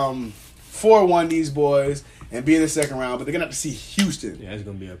gonna 4-1 these boys and be in the second round. But they're gonna have to see Houston. Yeah, it's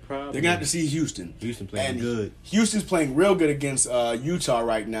gonna be a problem. They're gonna have to see Houston. Houston playing good. Houston's playing real good against Utah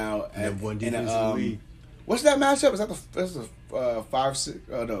right now. And one defense in the league. What's that matchup? Is that that's the 5-6?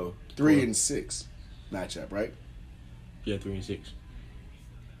 Oh no, 3-6 matchup, right? Yeah, 3-6.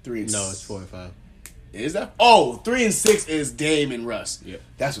 3 and no, it's 4 and 5. Is that? Oh, 3-6 is Dame and Russ. Yeah,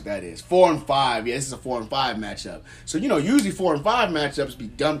 that's what that is. 4 and 5. Yeah, this is a 4 and 5 matchup. So you know, usually 4 and 5 matchups be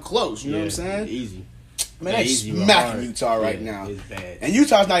dumb close. You know what I'm saying? Easy. Man, they smacking Utah right now. It's bad. And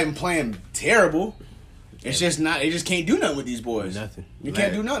Utah's not even playing terrible. It's just not. They just can't do nothing with these boys. Nothing. You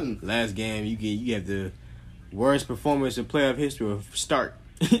can't do nothing. Last game, you have the worst performance in playoff history of start,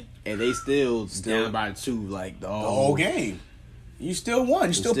 and they still down by 2 like the whole game. You still won.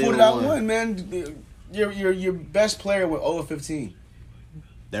 You still pulled it out and won, man. Your best player with 0-15.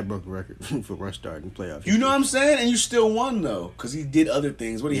 That broke the record for run start in playoff. You know what I'm saying? And you still won though, because he did other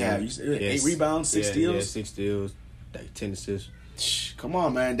things. What do you have? You 8 rebounds, 6 steals. Yeah, 6 steals, like 10 assists. Come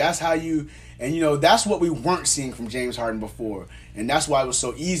on, man. That's how you. And, you know, that's what we weren't seeing from James Harden before. And that's why it was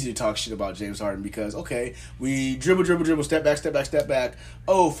so easy to talk shit about James Harden because, okay, we dribble, step back.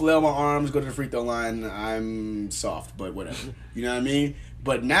 Oh, flail my arms, go to the free throw line. I'm soft, but whatever. You know what I mean?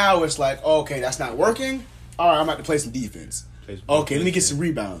 But now it's like, okay, that's not working. All right, I'm about to play some defense. Okay, let me get some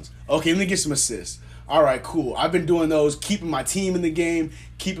rebounds. Okay, let me get some assists. All right, cool. I've been doing those, keeping my team in the game,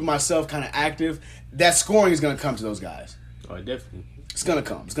 keeping myself kind of active. That scoring is going to come to those guys. Oh, definitely. It's going to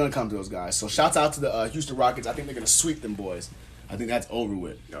come. It's going to come to those guys. So, shouts out to the Houston Rockets. I think they're going to sweep them boys. I think that's over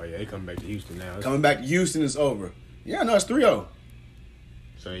with. Oh, yeah. They coming back to Houston now. Coming back to Houston is over. Yeah, no, it's 3-0.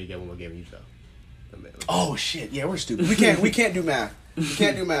 So, you got one more game in Utah. Oh, shit. Yeah, we're stupid. We can't do math. We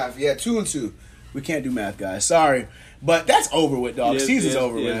can't do math. Yeah, 2-2. We can't do math, guys. Sorry. But that's over with, dog. Yes, Season's yes,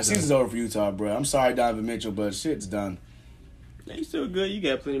 over, yes, man. done. Season's over for Utah, bro. I'm sorry, Donovan Mitchell, but shit's done. Yeah, you still good. You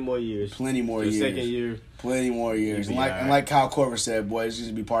got plenty more years. Plenty more Your years. Second year. Plenty more years. You'll And be like, all and right. like Kyle Korver said, boy, it's just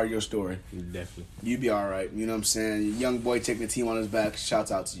to be part of your story. Definitely. You'd be all right. You know what I'm saying? Young boy taking the team on his back.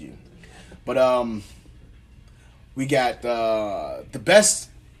 Shouts out to you. But we got the best.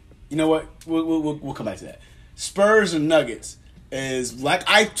 You know what? We'll come back to that. Spurs and Nuggets is like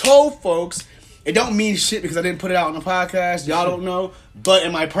I told folks. It don't mean shit because I didn't put it out on the podcast. Y'all don't know. But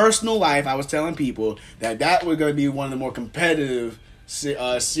in my personal life, I was telling people that was going to be one of the more competitive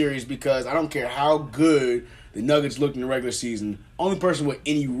series because I don't care how good the Nuggets looked in the regular season. Only person with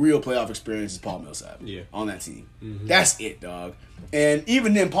any real playoff experience is Paul Millsap on that team. Mm-hmm. That's it, dog. And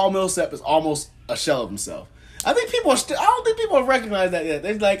even then, Paul Millsap is almost a shell of himself. I think people are still. I don't think people have recognized that yet.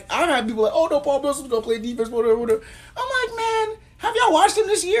 They're like, I have people like, oh no, Paul Millsap's gonna play defense, whatever. I'm like, man, have y'all watched him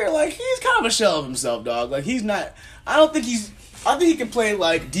this year? Like, he's kind of a shell of himself, dog. Like, he's not. I think he can play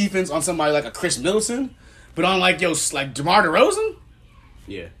like defense on somebody like a Chris Middleton, but on like DeMar DeRozan.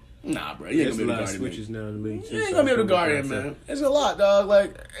 Yeah. Nah, bro, you ain't gonna be able to guard him. Switches now in the league. You ain't gonna be able to guard him, man. It's a lot, dog.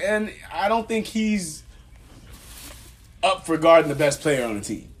 Like, and I don't think he's up for guarding the best player on the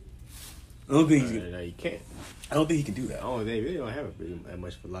team. I don't think No, you can't. I don't think he can do that. Oh, they really don't have that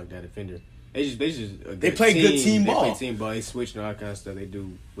much for lockdown defender. They They play good team ball. They play team ball. They switch and all that kind of stuff. They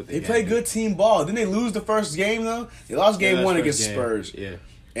do what They play good team ball. Didn't they lose the first game though? They lost game one against Spurs. Yeah,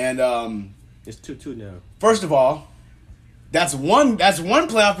 and it's 2-2 now. First of all, that's one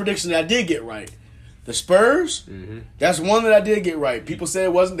playoff prediction that I did get right. The Spurs. Mm-hmm. That's one that I did get right. People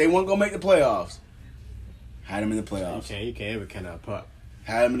said they weren't gonna make the playoffs. Had them in the playoffs. You can't ever count out Pop.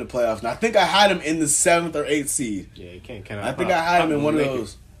 Had him in the playoffs. And I think I had him in the 7th or 8th seed. Yeah, you can't count out I Pop. think I had him in one of Make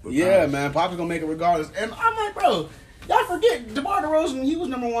those. it. Yeah, man. Pop's going to make it regardless. And I'm like, bro, y'all forget DeMar DeRozan, he was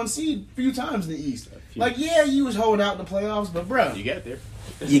number 1 seed a few times in the East. Like, yeah, you was holding out in the playoffs, but, bro. You got there.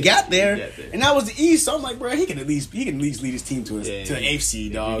 You got there. You got there. And that was the East, so I'm like, bro, he can at least lead his team to the 8th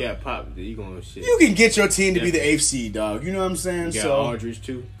seed, dog. You got Pop, you going shit. You can get your team to be the 8th seed, dog. You know what I'm saying? You got Aldridge,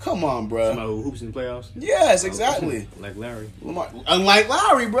 too. Come on, bro. Somebody who hoops in the playoffs. Yes, exactly. Like Larry. Unlike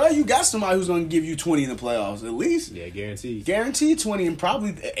Lowry, bro, you got somebody who's going to give you 20 in the playoffs, at least. Yeah, guaranteed. Guaranteed 20 and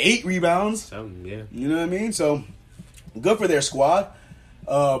probably 8 rebounds. Something, yeah. You know what I mean? So, good for their squad.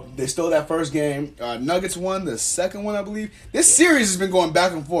 They stole that first game. Nuggets won the second one, I believe. This series has been going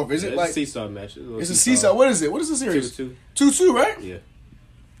back and forth. Is it like a seesaw match? It's a seesaw. What is it? What is the series? 2-2. 2-2, right? Yeah.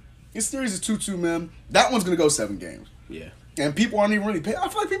 This series is 2-2, man. That one's gonna go 7 games. Yeah. And people aren't even really paying. I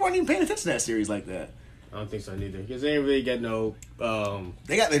feel like people aren't even paying attention to that series like that. I don't think so neither. Because they ain't really got no.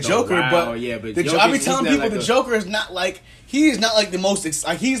 They got the Joker, but yeah, but I be telling people like the Joker is not like he is not like the most.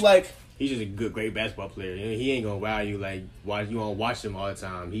 He's like he's just a great basketball player. He ain't gonna wow you like you won't watch him all the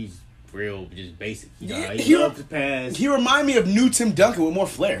time. He's real, just basic. You know, he loves to pass. He remind me of new Tim Duncan with more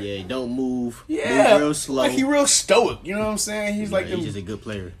flair. Yeah, he don't move. Yeah, move real slow. Like he real stoic. You know what I'm saying? He's like he's just a good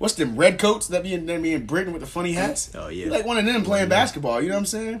player. What's them red coats that be in Britain with the funny hats? Oh yeah, he's like one of them playing basketball. You know what I'm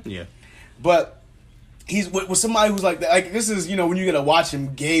saying? Yeah, but. He's with somebody who's like that. Like this is when you gotta watch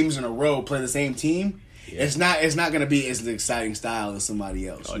him games in a row play the same team. Yeah. It's not gonna be as exciting style as somebody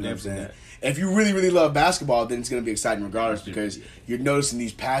else. You know what I'm saying? Not. If you really love basketball, then it's gonna be exciting regardless because you're noticing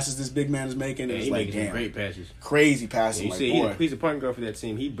these passes this big man is making. Yeah, it's he's like making some great passes, crazy passes. Yeah, you see, he's a point guard for that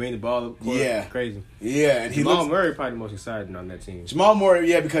team. He bring the ball up. Court. Yeah, crazy. Yeah, and Jamal Murray probably the most exciting on that team. Jamal Murray,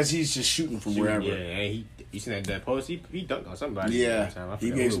 yeah, because he's just shooting from wherever. Yeah, and you seen that post? He dunked on somebody. Yeah,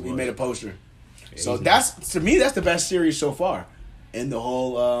 he made a poster. Yeah, so to me that's the best series so far in the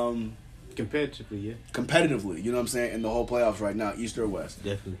whole competitively, yeah. Competitively, you know what I'm saying, in the whole playoffs right now, East or West.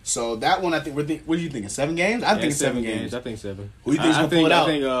 Definitely. So that one I think what are you thinking? 7 games? I think 7 games. I think 7. Who do you think's gonna pull it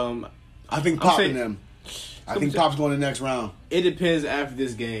out? I think Pop and them. I think Pop's going to the next round. It depends after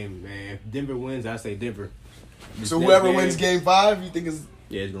this game, man. If Denver wins, I say Denver. So whoever wins game 5, you think is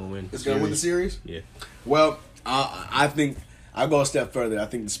it's gonna win. It's gonna win the series? Yeah. Well, I think I'll go a step further. I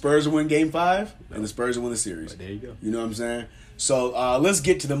think the Spurs will win Game 5, and the Spurs will win the series. But there you go. You know what I'm saying? So let's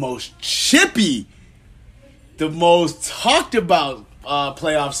get to the most chippy, the most talked about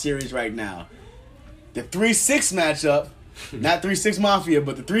playoff series right now. The 3-6 matchup. Not 3-6 Mafia,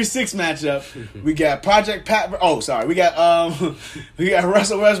 but the 3-6 matchup. We got Project Pat. Oh, sorry. We got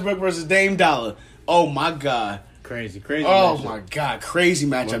Russell Westbrook versus Dame Dollar. Oh, my God. Crazy Oh matchup. My God, crazy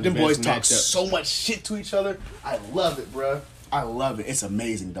matchup. Them boys talk matchup. so much shit to each other. I love it, bro. I love it. It's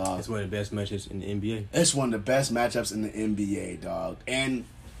amazing, dog. It's one of the best matches in the NBA. It's one of the best matchups in the NBA, dog. And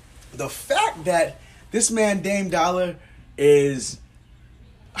the fact that this man Dame Dollar is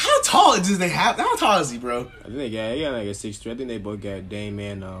how tall does they have? How tall is he, bro? I think they got like a 6'3". I think they both got Dame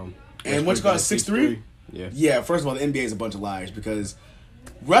and And what's called 6'3"? Yeah. Yeah, first of all, the NBA is a bunch of liars because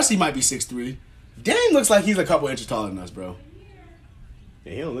Rusty might be 6'3". Dame looks like he's a couple inches taller than us, bro.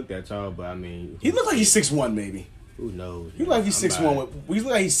 Yeah, he don't look that tall, but I mean, he look like he's 6'1", maybe. Who knows? He look like he's 6'1". He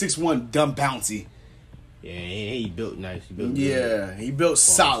look like he's 6'1", dumb bouncy. Yeah, he built nice. He built good. He built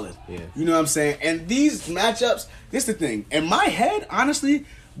solid. Yeah. You know what I'm saying? And these matchups, this is the thing. In my head, honestly,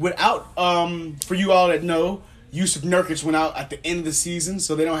 without for you all that know, Yusuf Nurkic went out at the end of the season,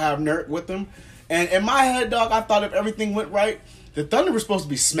 so they don't have Nurk with them. And in my head, dog, I thought if everything went right, the Thunder were supposed to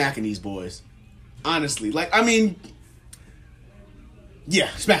be smacking these boys. Honestly. Like, I mean, yeah,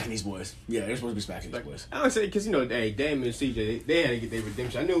 smacking these boys. Yeah, they're supposed to be smacking these boys. I would say, because, hey, Dame and CJ, they had to get their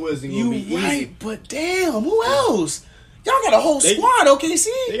redemption. I knew it wasn't going to be easy. But damn, who else? Y'all got a whole squad, OKC.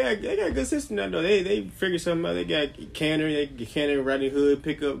 They got a good system now, though. They figured something out. They got Canner, Rodney Hood,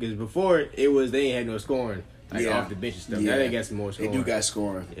 pick up. Because before, it was they ain't had no scoring. Off the bench and stuff. Yeah. Now they got some more scoring. They do got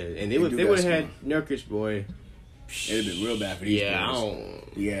scoring. Yeah, and they would have had Nurkic, boy. It'd have been real bad for these boys.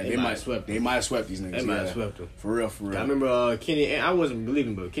 They might have swept. They might have swept these niggas. They might have swept them. For real. I remember Kenny. I wasn't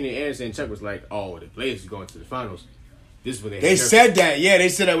believing, but Kenny Anderson and Chuck was like, "Oh, the Blazers going to the finals." This is when they said that. Yeah, they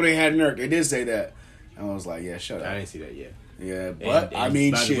said that when they had Nurk. They did say that. I was like, "Yeah, shut up." I didn't see that yet. Yeah, but I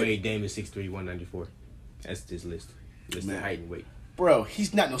mean, by the way, Dame is 6'3", 194. That's this list. List of height and weight. Bro,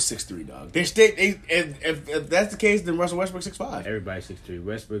 he's not no 6'3", dog. If that's the case, then Russell Westbrook 6'5". Everybody 6'3".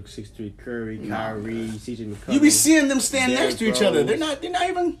 Westbrook 6'3". Curry, Kyrie, CJ McCollum. You be seeing them stand next to each other. They're not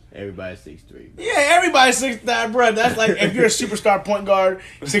even. Everybody's 6'3". Yeah, everybody's 6'3", bro. That's like if you're a superstar point guard,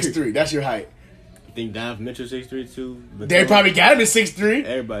 6'3". That's your height. You think Donovan Mitchell 6'3" too? They probably got him at 6'3".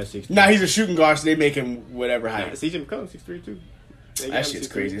 Everybody's 6'3". Nah, he's a shooting guard, so they make him whatever height. CJ McCollum 6'3" too. That shit's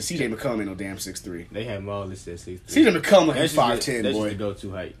crazy. CJ McCollum ain't no damn 6'3". They have him all listed at 6'3". CJ McCollum like 5'10", that's boy. That's the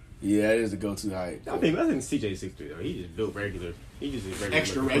go-to height. Yeah, that is the go-to height. I think CJ 6'3" though. He just built regular. He just is regular.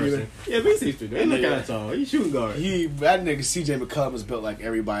 Extra regular. Person. Yeah, but he's 6'3". He look kind of tall. He's shooting guard. That nigga CJ McCollum is built like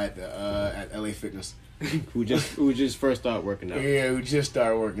everybody at the at LA Fitness. who just first started working out. Yeah, who just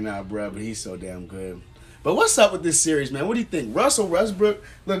started working out, bro. But he's so damn good. But what's up with this series, man? What do you think? Russell Westbrook.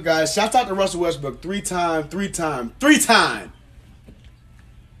 Look, guys, shout out to Russell Westbrook. Three-time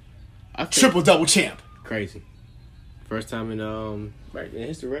triple-double champ. Crazy. First time in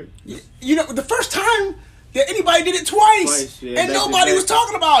history, right? You know, the first time that anybody did it twice yeah, and nobody was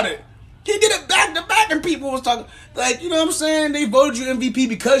talking about it. He did it back to back and people was talking. Like, you know what I'm saying? They voted you MVP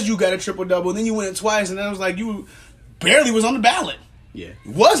because you got a triple-double. And then you win it twice and then it was like you barely was on the ballot. Yeah.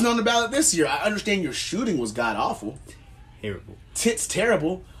 Wasn't on the ballot this year. I understand your shooting was god-awful. Terrible. Tits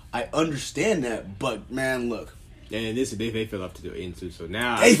terrible. I understand that. But, man, look. And they fell off to the end too. So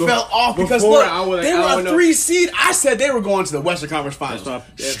now they fell off because look, they were a 3 seed. I said they were going to the Western Conference Finals.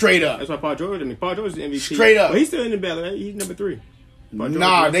 Straight up. That's why Paul George. Paul George is the MVP. Straight up. But he's still in the ballot. Right? He's number 3.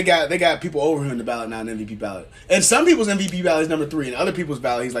 Nah, they got people over him in the ballot now, in the MVP ballot. And some people's MVP ballot is number 3, and other people's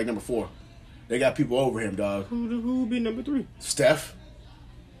ballot he's like number 4. They got people over him, dog. Who would be number 3? Steph.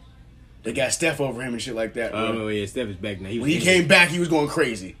 They got Steph over him and shit like that. Oh yeah, Steph is back now. When he came back, he was going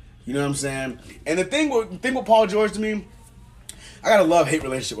crazy. You know what I'm saying? And the thing with Paul George to me, I got a love-hate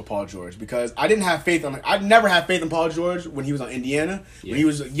relationship with Paul George because I never had faith in Paul George when he was on Indiana, when he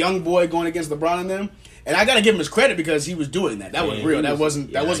was a young boy going against LeBron and them. And I got to give him his credit because he was doing that. That was real. That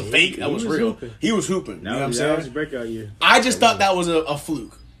wasn't fake. That was real. He was hooping. You know what I'm saying? That was a breakout year. I just thought that was a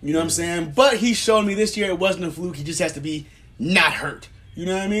fluke. You know what I'm saying? But he showed me this year it wasn't a fluke. He just has to be not hurt. You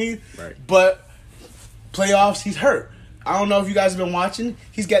know what I mean? Right. But playoffs, he's hurt. I don't know if you guys have been watching.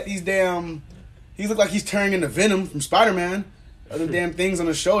 He's got these damn... He look like he's turning into Venom from Spider-Man. Other damn things on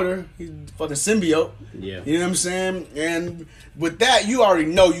his shoulder. He's fucking symbiote. Yeah. You know what I'm saying? And with that, you already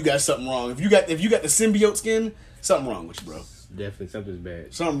know you got something wrong. If you got the symbiote skin, something wrong with you, bro. Definitely something's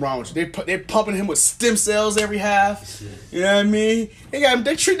bad. Something wrong with you. They're pumping him with stem cells every half. You know what I mean?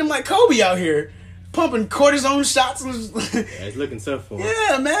 They're treating him like Kobe out here. Pumping cortisone shots. Yeah, it's looking tough for him.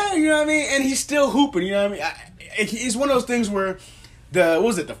 Yeah, man. You know what I mean? And he's still hooping. You know what I mean? It's one of those things where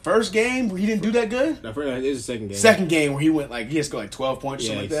the first game where he didn't do that good? No, it was the second game. Second game where he went he has to go 12 points or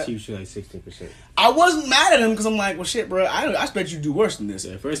something like that. He was shooting 16%. I wasn't mad at him because I'm like, well, shit, bro. I expect you to do worse than this.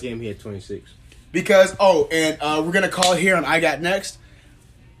 Yeah, first game he had 26. Because, we're going to call here on I Got Next.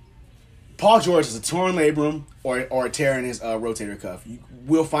 Paul George is a torn labrum or a tear in his rotator cuff.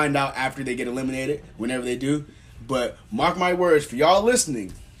 We'll find out after they get eliminated, whenever they do. But mark my words, for y'all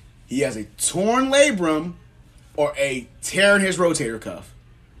listening, he has a torn labrum or a tear in his rotator cuff,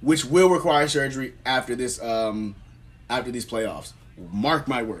 which will require surgery after this after these playoffs. Mark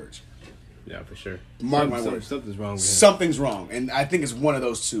my words. Yeah, for sure. Mark my words. Something's wrong with him. Something's wrong, and I think it's one of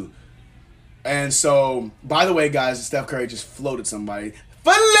those two. And so, by the way, guys, Steph Curry just floated somebody.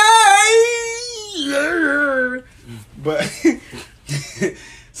 for life. But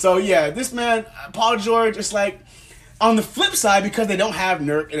so yeah, this man, Paul George, it's like on the flip side, because they don't have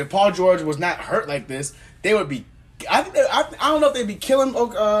Nurk, and if Paul George was not hurt like this, they would be. I don't know if they'd be killing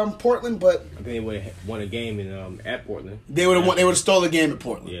Portland, but I think they would have won a game at Portland. They would have won. They would have stole the game at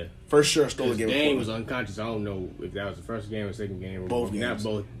Portland. Yeah, for sure, stole the game. Dame was unconscious. I don't know if that was the first game or second game. Or both games. Not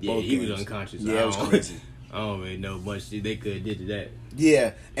both. Yeah, both he games. was unconscious. Yeah, it was crazy. I don't really know much they could have did to that.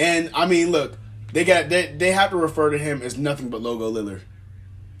 Yeah, and I mean, look, they have to refer to him as nothing but Logo Lillard.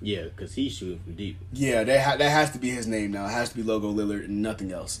 Yeah, because he's shooting from deep. Yeah, that has to be his name now. It has to be Logo Lillard and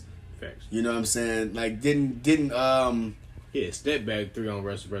nothing else. Facts. You know what I'm saying? Like didn't Yeah, step back 3 on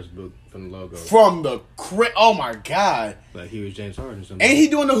Westbrook from the logo. From the oh my god! Like he was James Harden or something. Ain't he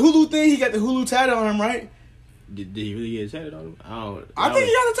doing the Hulu thing? He got the Hulu tattoo on him, right? Did he really get tatted on him? I think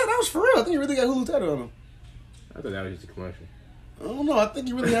he got the tattoo. That was for real. I think he really got Hulu tattoo on him. I thought that was just a commercial. I don't know. I think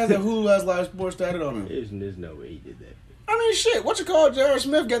he really has that Hulu has live sports tattoo on him. There's no way he did that. I mean, shit. What you call J.R.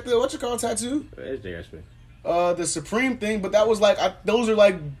 Smith got the tattoo? That's J.R. Smith. The Supreme thing, but that was like those are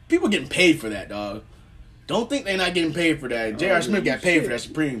like people getting paid for that, dog. Don't think they're not getting paid for that. J.R. Smith got paid for that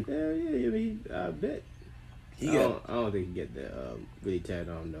Supreme. Yeah, I bet. I don't think he get that really tatted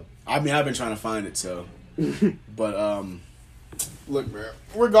on though. I mean, I've been trying to find it, so. But look, man.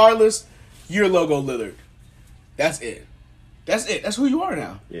 Regardless, you're Logo Lillard. That's it. That's who you are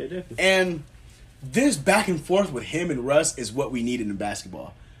now. Yeah, definitely. And this back and forth with him and Russ is what we needed in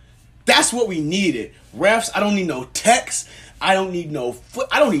basketball. That's what we needed. Refs, I don't need no texts. I don't need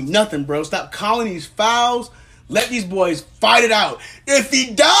I don't need nothing, bro. Stop calling these fouls. Let these boys fight it out. If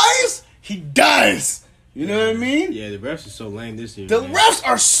he dies, he dies. You know what I mean? Yeah, the refs are so lame this year. The refs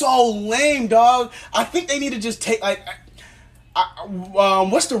are so lame, dog. I think they need to just take what's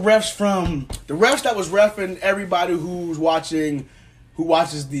the refs from? The refs that was reffing everybody who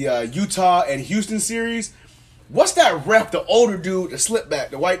watches the Utah and Houston series. What's that ref? The older dude, the slip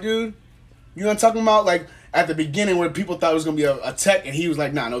back, the white dude. You know what I'm talking about? Like at the beginning when people thought it was gonna be a tech, and he was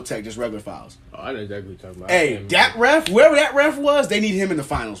like, "Nah, no tech, just regular fouls." Oh, I know exactly what you're talking about. Hey, that ref, whoever that ref was, they need him in the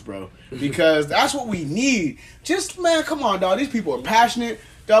finals, bro, because that's what we need. Just man, come on, dog. These people are passionate.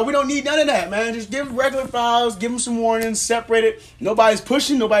 Dog, we don't need none of that, man. Just give them regular fouls, give them some warnings, separate it. Nobody's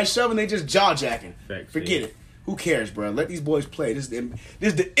pushing, nobody's shoving. They just jaw jacking. Forget it. Who cares, bro? Let these boys play. This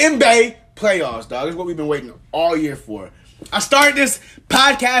is the NBA playoffs, dog. This is what we've been waiting all year for. I started this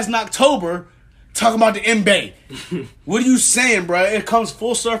podcast in October talking about the NBA. What are you saying, bro? It comes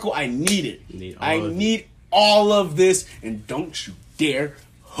full circle. I need it. I need all of this, and don't you dare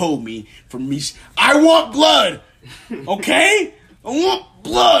hold me from me. I want blood, okay? I want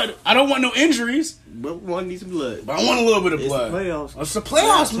blood. I don't want no injuries. But one needs some blood. But I want a little bit of blood. It's It's the the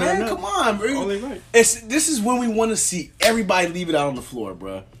playoffs. playoffs, man. Come on, bro. Only right. This is when we want to see everybody leave it out on the floor,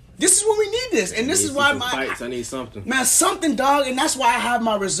 bro. This is when we need this, and this is why I need something. Man, something, dog, and that's why I have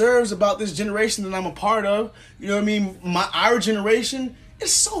my reserves about this generation that I'm a part of. You know what I mean? Our generation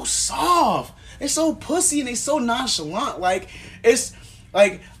is so soft. It's so pussy and they so nonchalant. Like, it's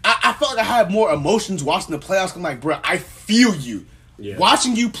like I felt like I had more emotions watching the playoffs. I'm like, bro, I feel you. Yeah.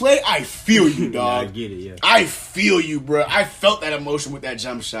 Watching you play, I feel you, dog. Yeah, I get it, yeah. I feel you, bro. I felt that emotion with that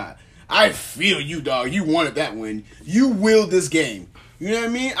jump shot. I feel you, dog. You wanted that win. You willed this game. You know what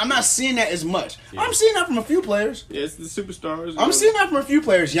I mean? I'm not seeing that as much. Yeah. I'm seeing that from a few players. Yeah, it's the superstars. I'm seeing that from a few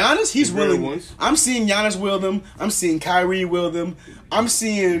players. Giannis, he's willing. Ones. I'm seeing Giannis will them. I'm seeing Kyrie will them. I'm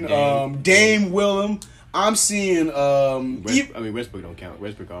seeing Dame will them. I'm seeing Westbrook don't count.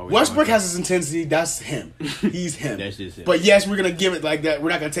 Westbrook has his intensity. That's him. He's him. That's just him. But yes, we're gonna give it like that.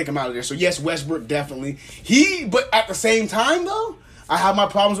 We're not gonna take him out of there. So yes, Westbrook definitely. But at the same time though, I have my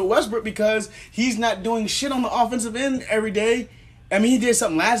problems with Westbrook because he's not doing shit on the offensive end every day. I mean, he did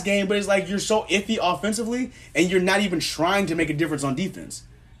something last game, but it's like you're so iffy offensively, and you're not even trying to make a difference on defense.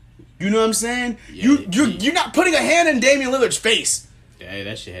 You know what I'm saying? Yeah, you're not putting a hand in Damian Lillard's face. Yeah,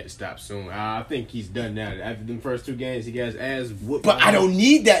 that shit had to stop soon. I think he's done now. After the first 2 games, he got his ass whooped. But I don't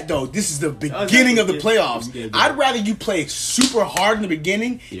need that, though. This is the beginning of the playoffs. I'd rather you play super hard in the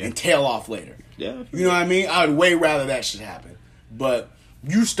beginning and tail off later. Yeah, you know what I mean? I would way rather that shit happen. But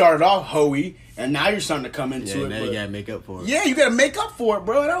you started off hoey, and now you're starting to come into it. Now you gotta make up for it. Yeah, you gotta make up for it,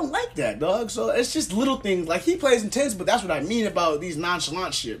 bro. I don't like that, dog. So it's just little things. Like, he plays intense, but that's what I mean about these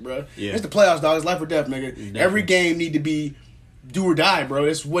nonchalant shit, bro. Yeah. It's the playoffs, dog. It's life or death, nigga. Definitely. Every game need to be do or die, bro.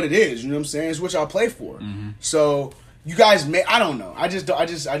 That's what it is. You know what I'm saying? It's what y'all play for. Mm-hmm. So you guys I don't know. I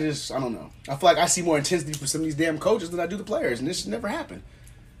don't know. I feel like I see more intensity from some of these damn coaches than I do the players, and this should never happen.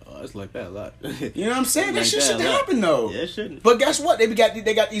 it's like that a lot. You know what I'm saying? That Like shit that a shouldn't lot. happen though. Yeah, it shouldn't. But guess what? They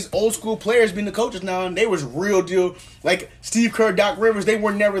got these old school players being the coaches now, and they was real deal. Like Steve Kerr, Doc Rivers, they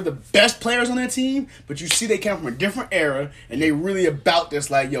were never the best players on their team, but you see they come from a different era, and they really about this.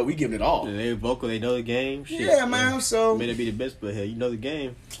 Like, yo, we giving it all. And they vocal, they know the game. Shit, Yeah, man. So, may not be the best, but hell, you know the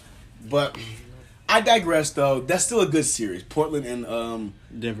game. but I digress. Though that's still a good series. Portland and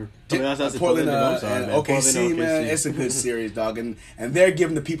Denver. Portland and OKC, man. It's a good series, dog, and they're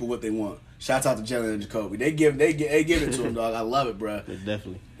giving the people what they want. Shouts out to Jalen and Jacoby. They give it to them, dog. I love it, bro.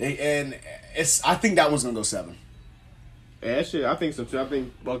 Definitely. I think that one's gonna go 7. Yeah, shit. I think so too. I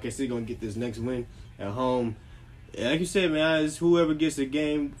think OKC gonna get this next win at home. Yeah, like you said, man, it's whoever gets the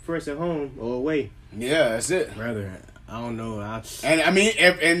game first at home or away. Yeah, that's it. Rather, I don't know. And I mean,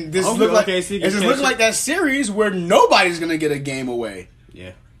 and this is Hopefully look like OKC it's can looking catch like that series where nobody's gonna get a game away.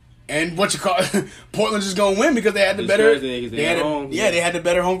 Yeah. And Portland's just gonna win because they had the It's better. Thursday 'cause They had home. they had the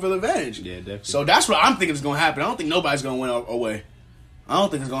better home field advantage. Yeah, definitely. So that's what I'm thinking is gonna happen. I don't think nobody's gonna win away. I don't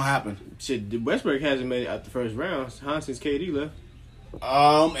think it's gonna happen. Shit, Westbrook hasn't made it out the first round since KD left.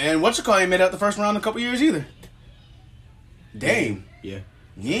 And ain't made it out the first round in a couple years either. Dame. Yeah.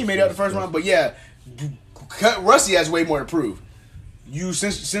 He ain't made it out the first round, but yeah, Rusty has way more to prove. You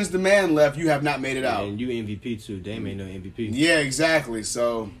since the man left, you have not made it out. And you MVP too. Dame ain't no MVP. Yeah, exactly.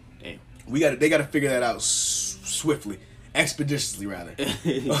 So Damn. they got to figure that out swiftly, expeditiously rather.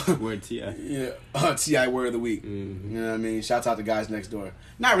 Word T.I. Yeah, T.I. word of the week. Mm-hmm. You know what I mean? Shouts out to guys next door.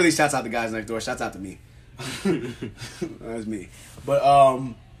 Not really shouts out to guys next door. Shouts out to me. That's me. But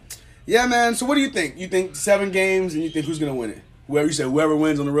yeah, man. So what do you think? You think 7 games, and you think who's gonna win it? Whoever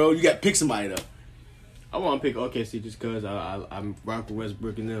wins on the road. You got to pick somebody though. I want to pick OKC just because I'm rocking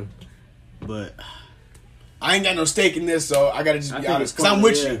Westbrook and them. But I ain't got no stake in this, so I gotta just be honest. it's Cause I'm fun,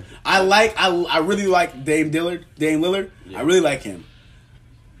 with yeah. you. I really like Dame Lillard. Yeah. I really like him,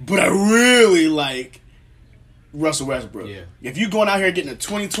 but I really like Russell Westbrook. Yeah. If you going out here getting a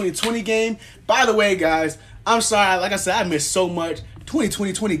 20-20-20 game, by the way, guys, I'm sorry. Like I said, I missed so much.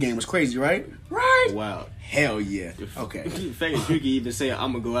 20-20-20 game was crazy, right? Right. wow. Hell yeah. Okay. The fact that you can even say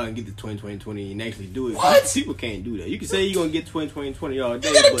I'm gonna go out and get the 20-20-20 and actually do it. What? People can't do that. You can say you're gonna get 20-20-20 all day.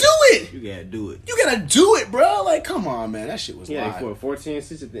 You gotta but do it. You gotta do it. You gotta do it, bro. Like, come on, man. That shit was Yeah, live. like, for 14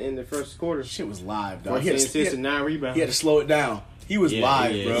 assists at the end of the first quarter. Shit was live, dog. 14 assists and 9 rebounds. He had to slow it down. He was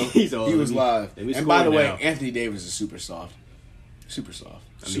live, yeah. bro. He's all he was elite. live. And we And by the way, scoring now. Anthony Davis is super soft. Super soft.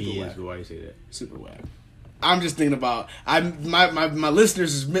 I mean, Super he whack. is, but why you say that? Super whack. I'm just thinking about my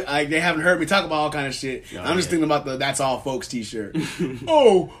listeners is like they haven't heard me talk about all kind of shit. No, I'm just yeah. thinking about the That's All Folks t-shirt.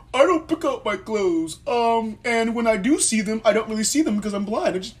 Oh, I don't pick out my clothes. And when I do see them, I don't really see them because I'm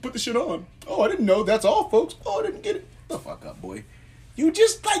blind. I just put the shit on. Oh, I didn't know. That's all, folks. Oh, I didn't get it. The fuck up, boy. You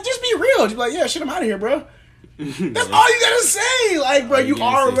just be real. Just be like, yeah, shit, I'm out of here, bro. That's all you gotta say. Like, bro, All you you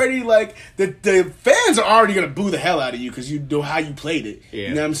gotta already, like, the fans are already gonna boo the hell out of you because you know how you played it. Yeah.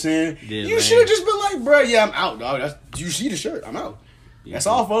 You know what I'm saying? Yeah, You man. should have just been like, bro, yeah, I'm out, dog. You see the shirt. I'm out. That's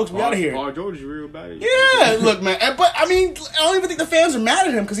all, folks. We out of here. Paul George is real about it. Yeah, look, man. But, I mean, I don't even think the fans are mad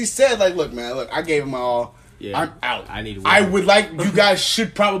at him because he said, like, look, man, look, I gave him my all. Yeah. I'm out. I need to I win. would like, you guys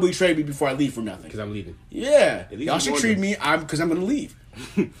should probably trade me before I leave for nothing. Because I'm leaving. Yeah. least Y'all you should warned treat them. me because I'm going to leave.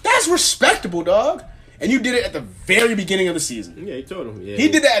 That's respectable, dog. And you did it at the very beginning of the season. Yeah, he told him. Yeah. He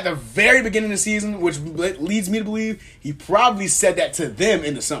did that at the very beginning of the season, which leads me to believe he probably said that to them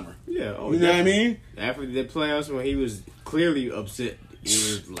in the summer. Yeah. Oh, You know what I mean? After the playoffs, when he was clearly upset, he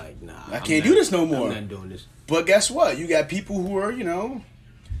was like, nah. I can't do this no more. I'm not doing this. But guess what? You got people who are,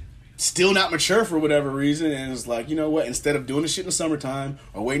 still not mature for whatever reason, and it's like, you know what? Instead of doing this shit in the summertime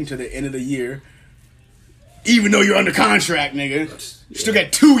or waiting to the end of the year, even though you're under contract, nigga, you still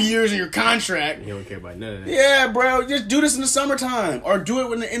got 2 years in your contract. He don't care about none of that. Yeah, bro, just do this in the summertime or do it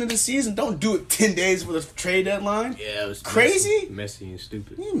when the end of the season. Don't do it 10 days for the trade deadline. Yeah, it was Crazy? messy and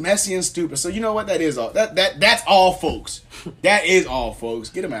stupid. You messy and stupid. So you know what? That is all. That's all, folks. That is all, folks.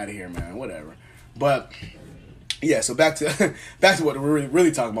 Get them out of here, man. Whatever. But yeah. So back to what we're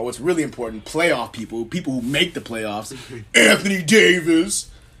really talking about. What's really important? Playoff people who make the playoffs. Anthony Davis.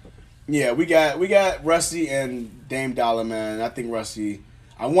 Yeah, we got Rusty and Dame Dollar, man. I think Rusty.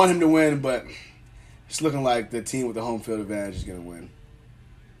 I want him to win, but it's looking like the team with the home field advantage is gonna win.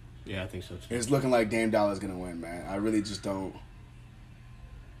 Yeah, I think so too. It's looking like Dame Dollar is gonna win, man. I really just don't.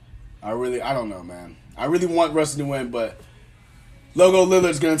 I don't know, man. I really want Rusty to win, but Logo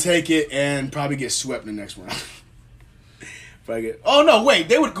Lillard's gonna take it and probably get swept in the next round. Oh no, wait!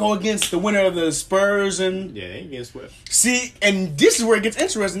 They would go against the winner of the Spurs and Yeah, they ain't getting swept. see, and this is where it gets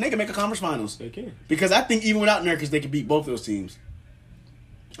interesting. They can make a conference finals They can. because I think even without Nurkic, they could beat both those teams.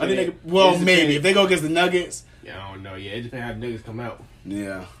 I think Yeah. they could. Well, It's the maybe thing. if they go against the Nuggets. Yeah, I don't know. Yeah, it depends how the niggas come out.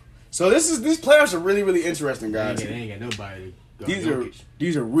 Yeah. So these playoffs are really, really interesting, guys. They ain't got nobody.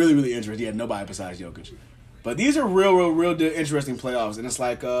 These are really, really interesting. Yeah, nobody besides Jokic. But these are real interesting playoffs, and it's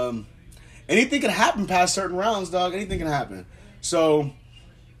like anything can happen past certain rounds, dog. Anything can happen. So,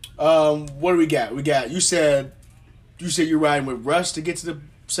 what do we got? You said you're riding with Russ to get to the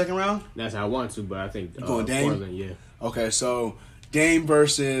second round. That's how I want to, but I think going Dame. Portland, yeah. Okay, so Dame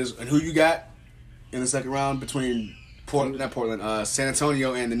versus and who you got in the second round between San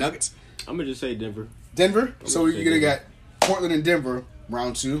Antonio and the Nuggets. I'm gonna just say Denver. Denver. So you're gonna get Portland and Denver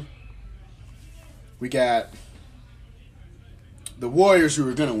round 2. We got the Warriors who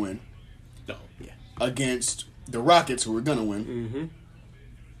are gonna win. Oh yeah. Against the Rockets who are gonna win. Mm-hmm.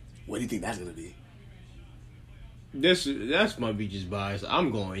 What do you think that's gonna be? That's my be just bias.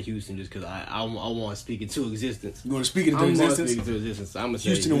 I'm going Houston just because I want to speak into existence. You want to speak into existence? I'm gonna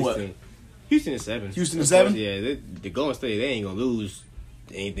say Houston and what? Houston is 7. Houston is 7? Yeah, the Golden State, they ain't gonna lose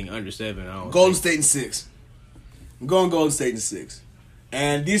anything under 7. Golden State in 6. I'm going Golden State in 6.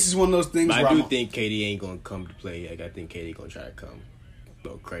 And this is one of those things but where I do think KD ain't gonna come to play. Like I think KD gonna try to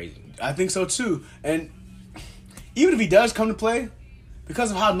go crazy. I think so too. And even if he does come to play,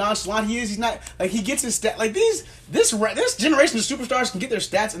 because of how nonchalant he is, he's not like he gets his stat. Like this generation of superstars can get their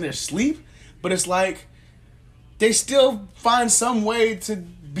stats in their sleep, but it's like they still find some way to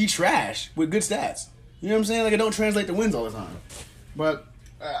be trash with good stats. You know what I'm saying? Like it don't translate to wins all the time. But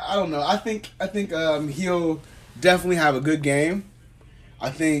I don't know. I think he'll definitely have a good game.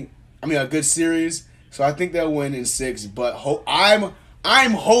 I mean a good series. So I think they'll win in 6. But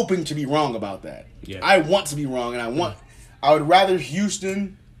I'm hoping to be wrong about that. Yeah. I want to be wrong, and I would rather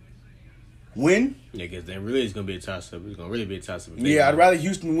Houston win. Yeah, because then really it's gonna be a toss-up. It's gonna really be a toss-up. Yeah, I'd rather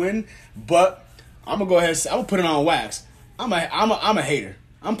Houston win, but I'm gonna go ahead. I'm gonna put it on wax. I'm a hater.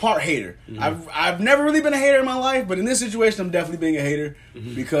 I'm part hater. Mm-hmm. I've never really been a hater in my life, but in this situation, I'm definitely being a hater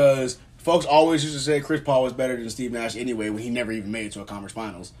because folks always used to say Chris Paul was better than Steve Nash anyway when he never even made it to a conference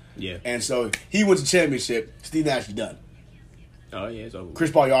finals. Yeah, and so he wins the championship. Steve Nash is done. Oh, yeah, it's over.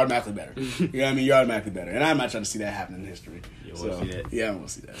 Chris Paul, you're automatically better. You know what I mean? You're automatically better. And I'm not trying to see that happen in history. You want to see that? Yeah, I want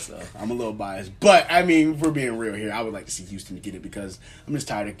to see that. So I'm a little biased. But, I mean, if we're being real here, I would like to see Houston get it because I'm just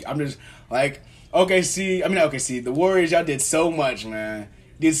tired of... I'm just like, OKC, the Warriors, y'all did so much, man.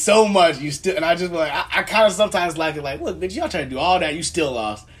 Did so much. You still... And I just like... I kind of sometimes like it like, look, bitch, y'all trying to do all that. You still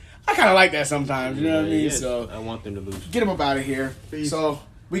lost. I kind of like that sometimes. You know what I mean? Yes, so I want them to lose. Get them up out of here. Peace. So,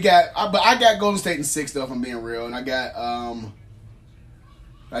 we got... But I got Golden State in 6, though, if I'm being real. And I got...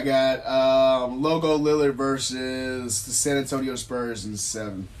 Logo Lillard versus the San Antonio Spurs in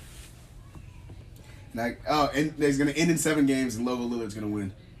 7. And he's going to end in 7 games, and Logo Lillard's going to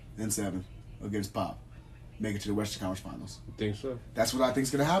win in 7 against Pop. Make it to the Western Conference Finals. I think so. That's what I think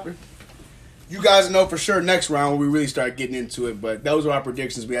is going to happen. You guys know for sure next round when we really start getting into it, but those are our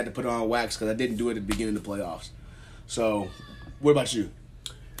predictions. We had to put on wax because I didn't do it at the beginning of the playoffs. So, what about you?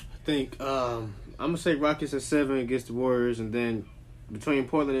 I think I'm going to say Rockets at 7 against the Warriors, and then between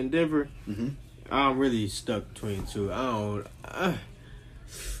Portland and Denver, I'm really stuck between the two. I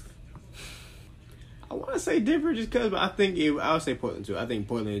want to say Denver just because, but I'll say Portland too. I think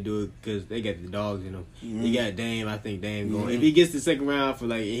Portland will do it because they got the dogs in them. He got Dame. I think Dame going. If he gets to the second round for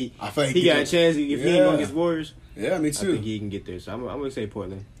like he got a chance. If he ain't going against Warriors, yeah, me too. I think he can get there. So I'm gonna say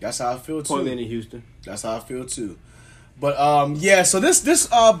Portland. That's how I feel too. Portland and Houston. That's how I feel too. But yeah. So this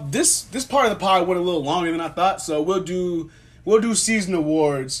part of the pod went a little longer than I thought. So we'll do season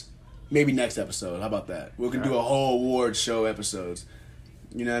awards maybe next episode. How about that? We can do a whole awards show episodes.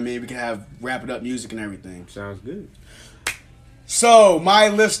 You know what I mean? We can wrap it up music and everything. Sounds good. So, my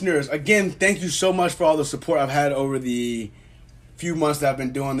listeners, again, thank you so much for all the support I've had over the few months that I've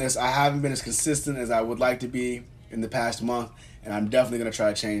been doing this. I haven't been as consistent as I would like to be in the past month, and I'm definitely going to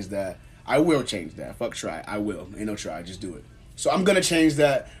try to change that. I will change that. Fuck try. I will. Ain't no try. Just do it. So, I'm going to change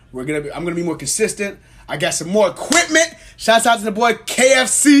that. I'm going to be more consistent. I got some more equipment. Shouts out to the boy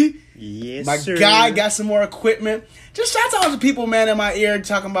KFC. Yes, my sir. guy got some more equipment. Just shouts out to people, man, in my ear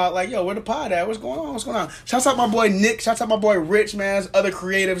talking about, like, yo, where the pod at? What's going on? Shouts out my boy Nick. Shouts out my boy Rich, man. Other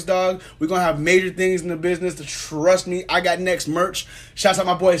creatives, dog. We're going to have major things in the business. Trust me. I got next merch. Shouts out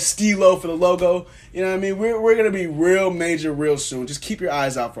my boy Stilo for the logo. You know what I mean? We're going to be real major real soon. Just keep your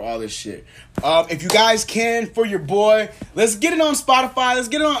eyes out for all this shit. If you guys can, for your boy, let's get it on Spotify. Let's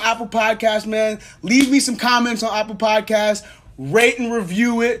get it on Apple Podcasts, man. Leave me some comments on Apple Podcasts. Rate and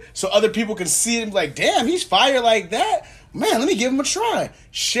review it so other people can see it and be like, damn, he's fire like that. Man, let me give him a try.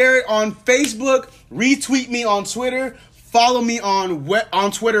 Share it on Facebook. Retweet me on Twitter. Follow me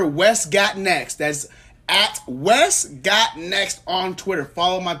on Twitter, Wes Got Next. That's at Wes Got Next on Twitter.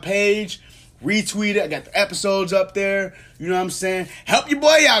 Follow my page. retweet it. I got the episodes up there. You know what I'm saying? Help your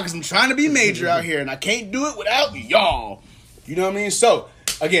boy out because I'm trying to be major out here, and I can't do it without y'all. You know what I mean? So,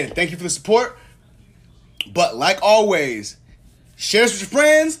 again, thank you for the support. But like always, share this with your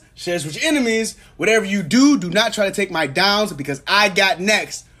friends, share this with your enemies. Whatever you do, do not try to take my downs because I got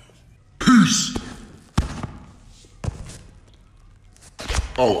next. Peace.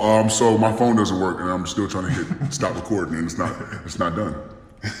 Oh, so my phone doesn't work and I'm still trying to hit stop recording and it's not done.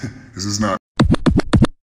 This is not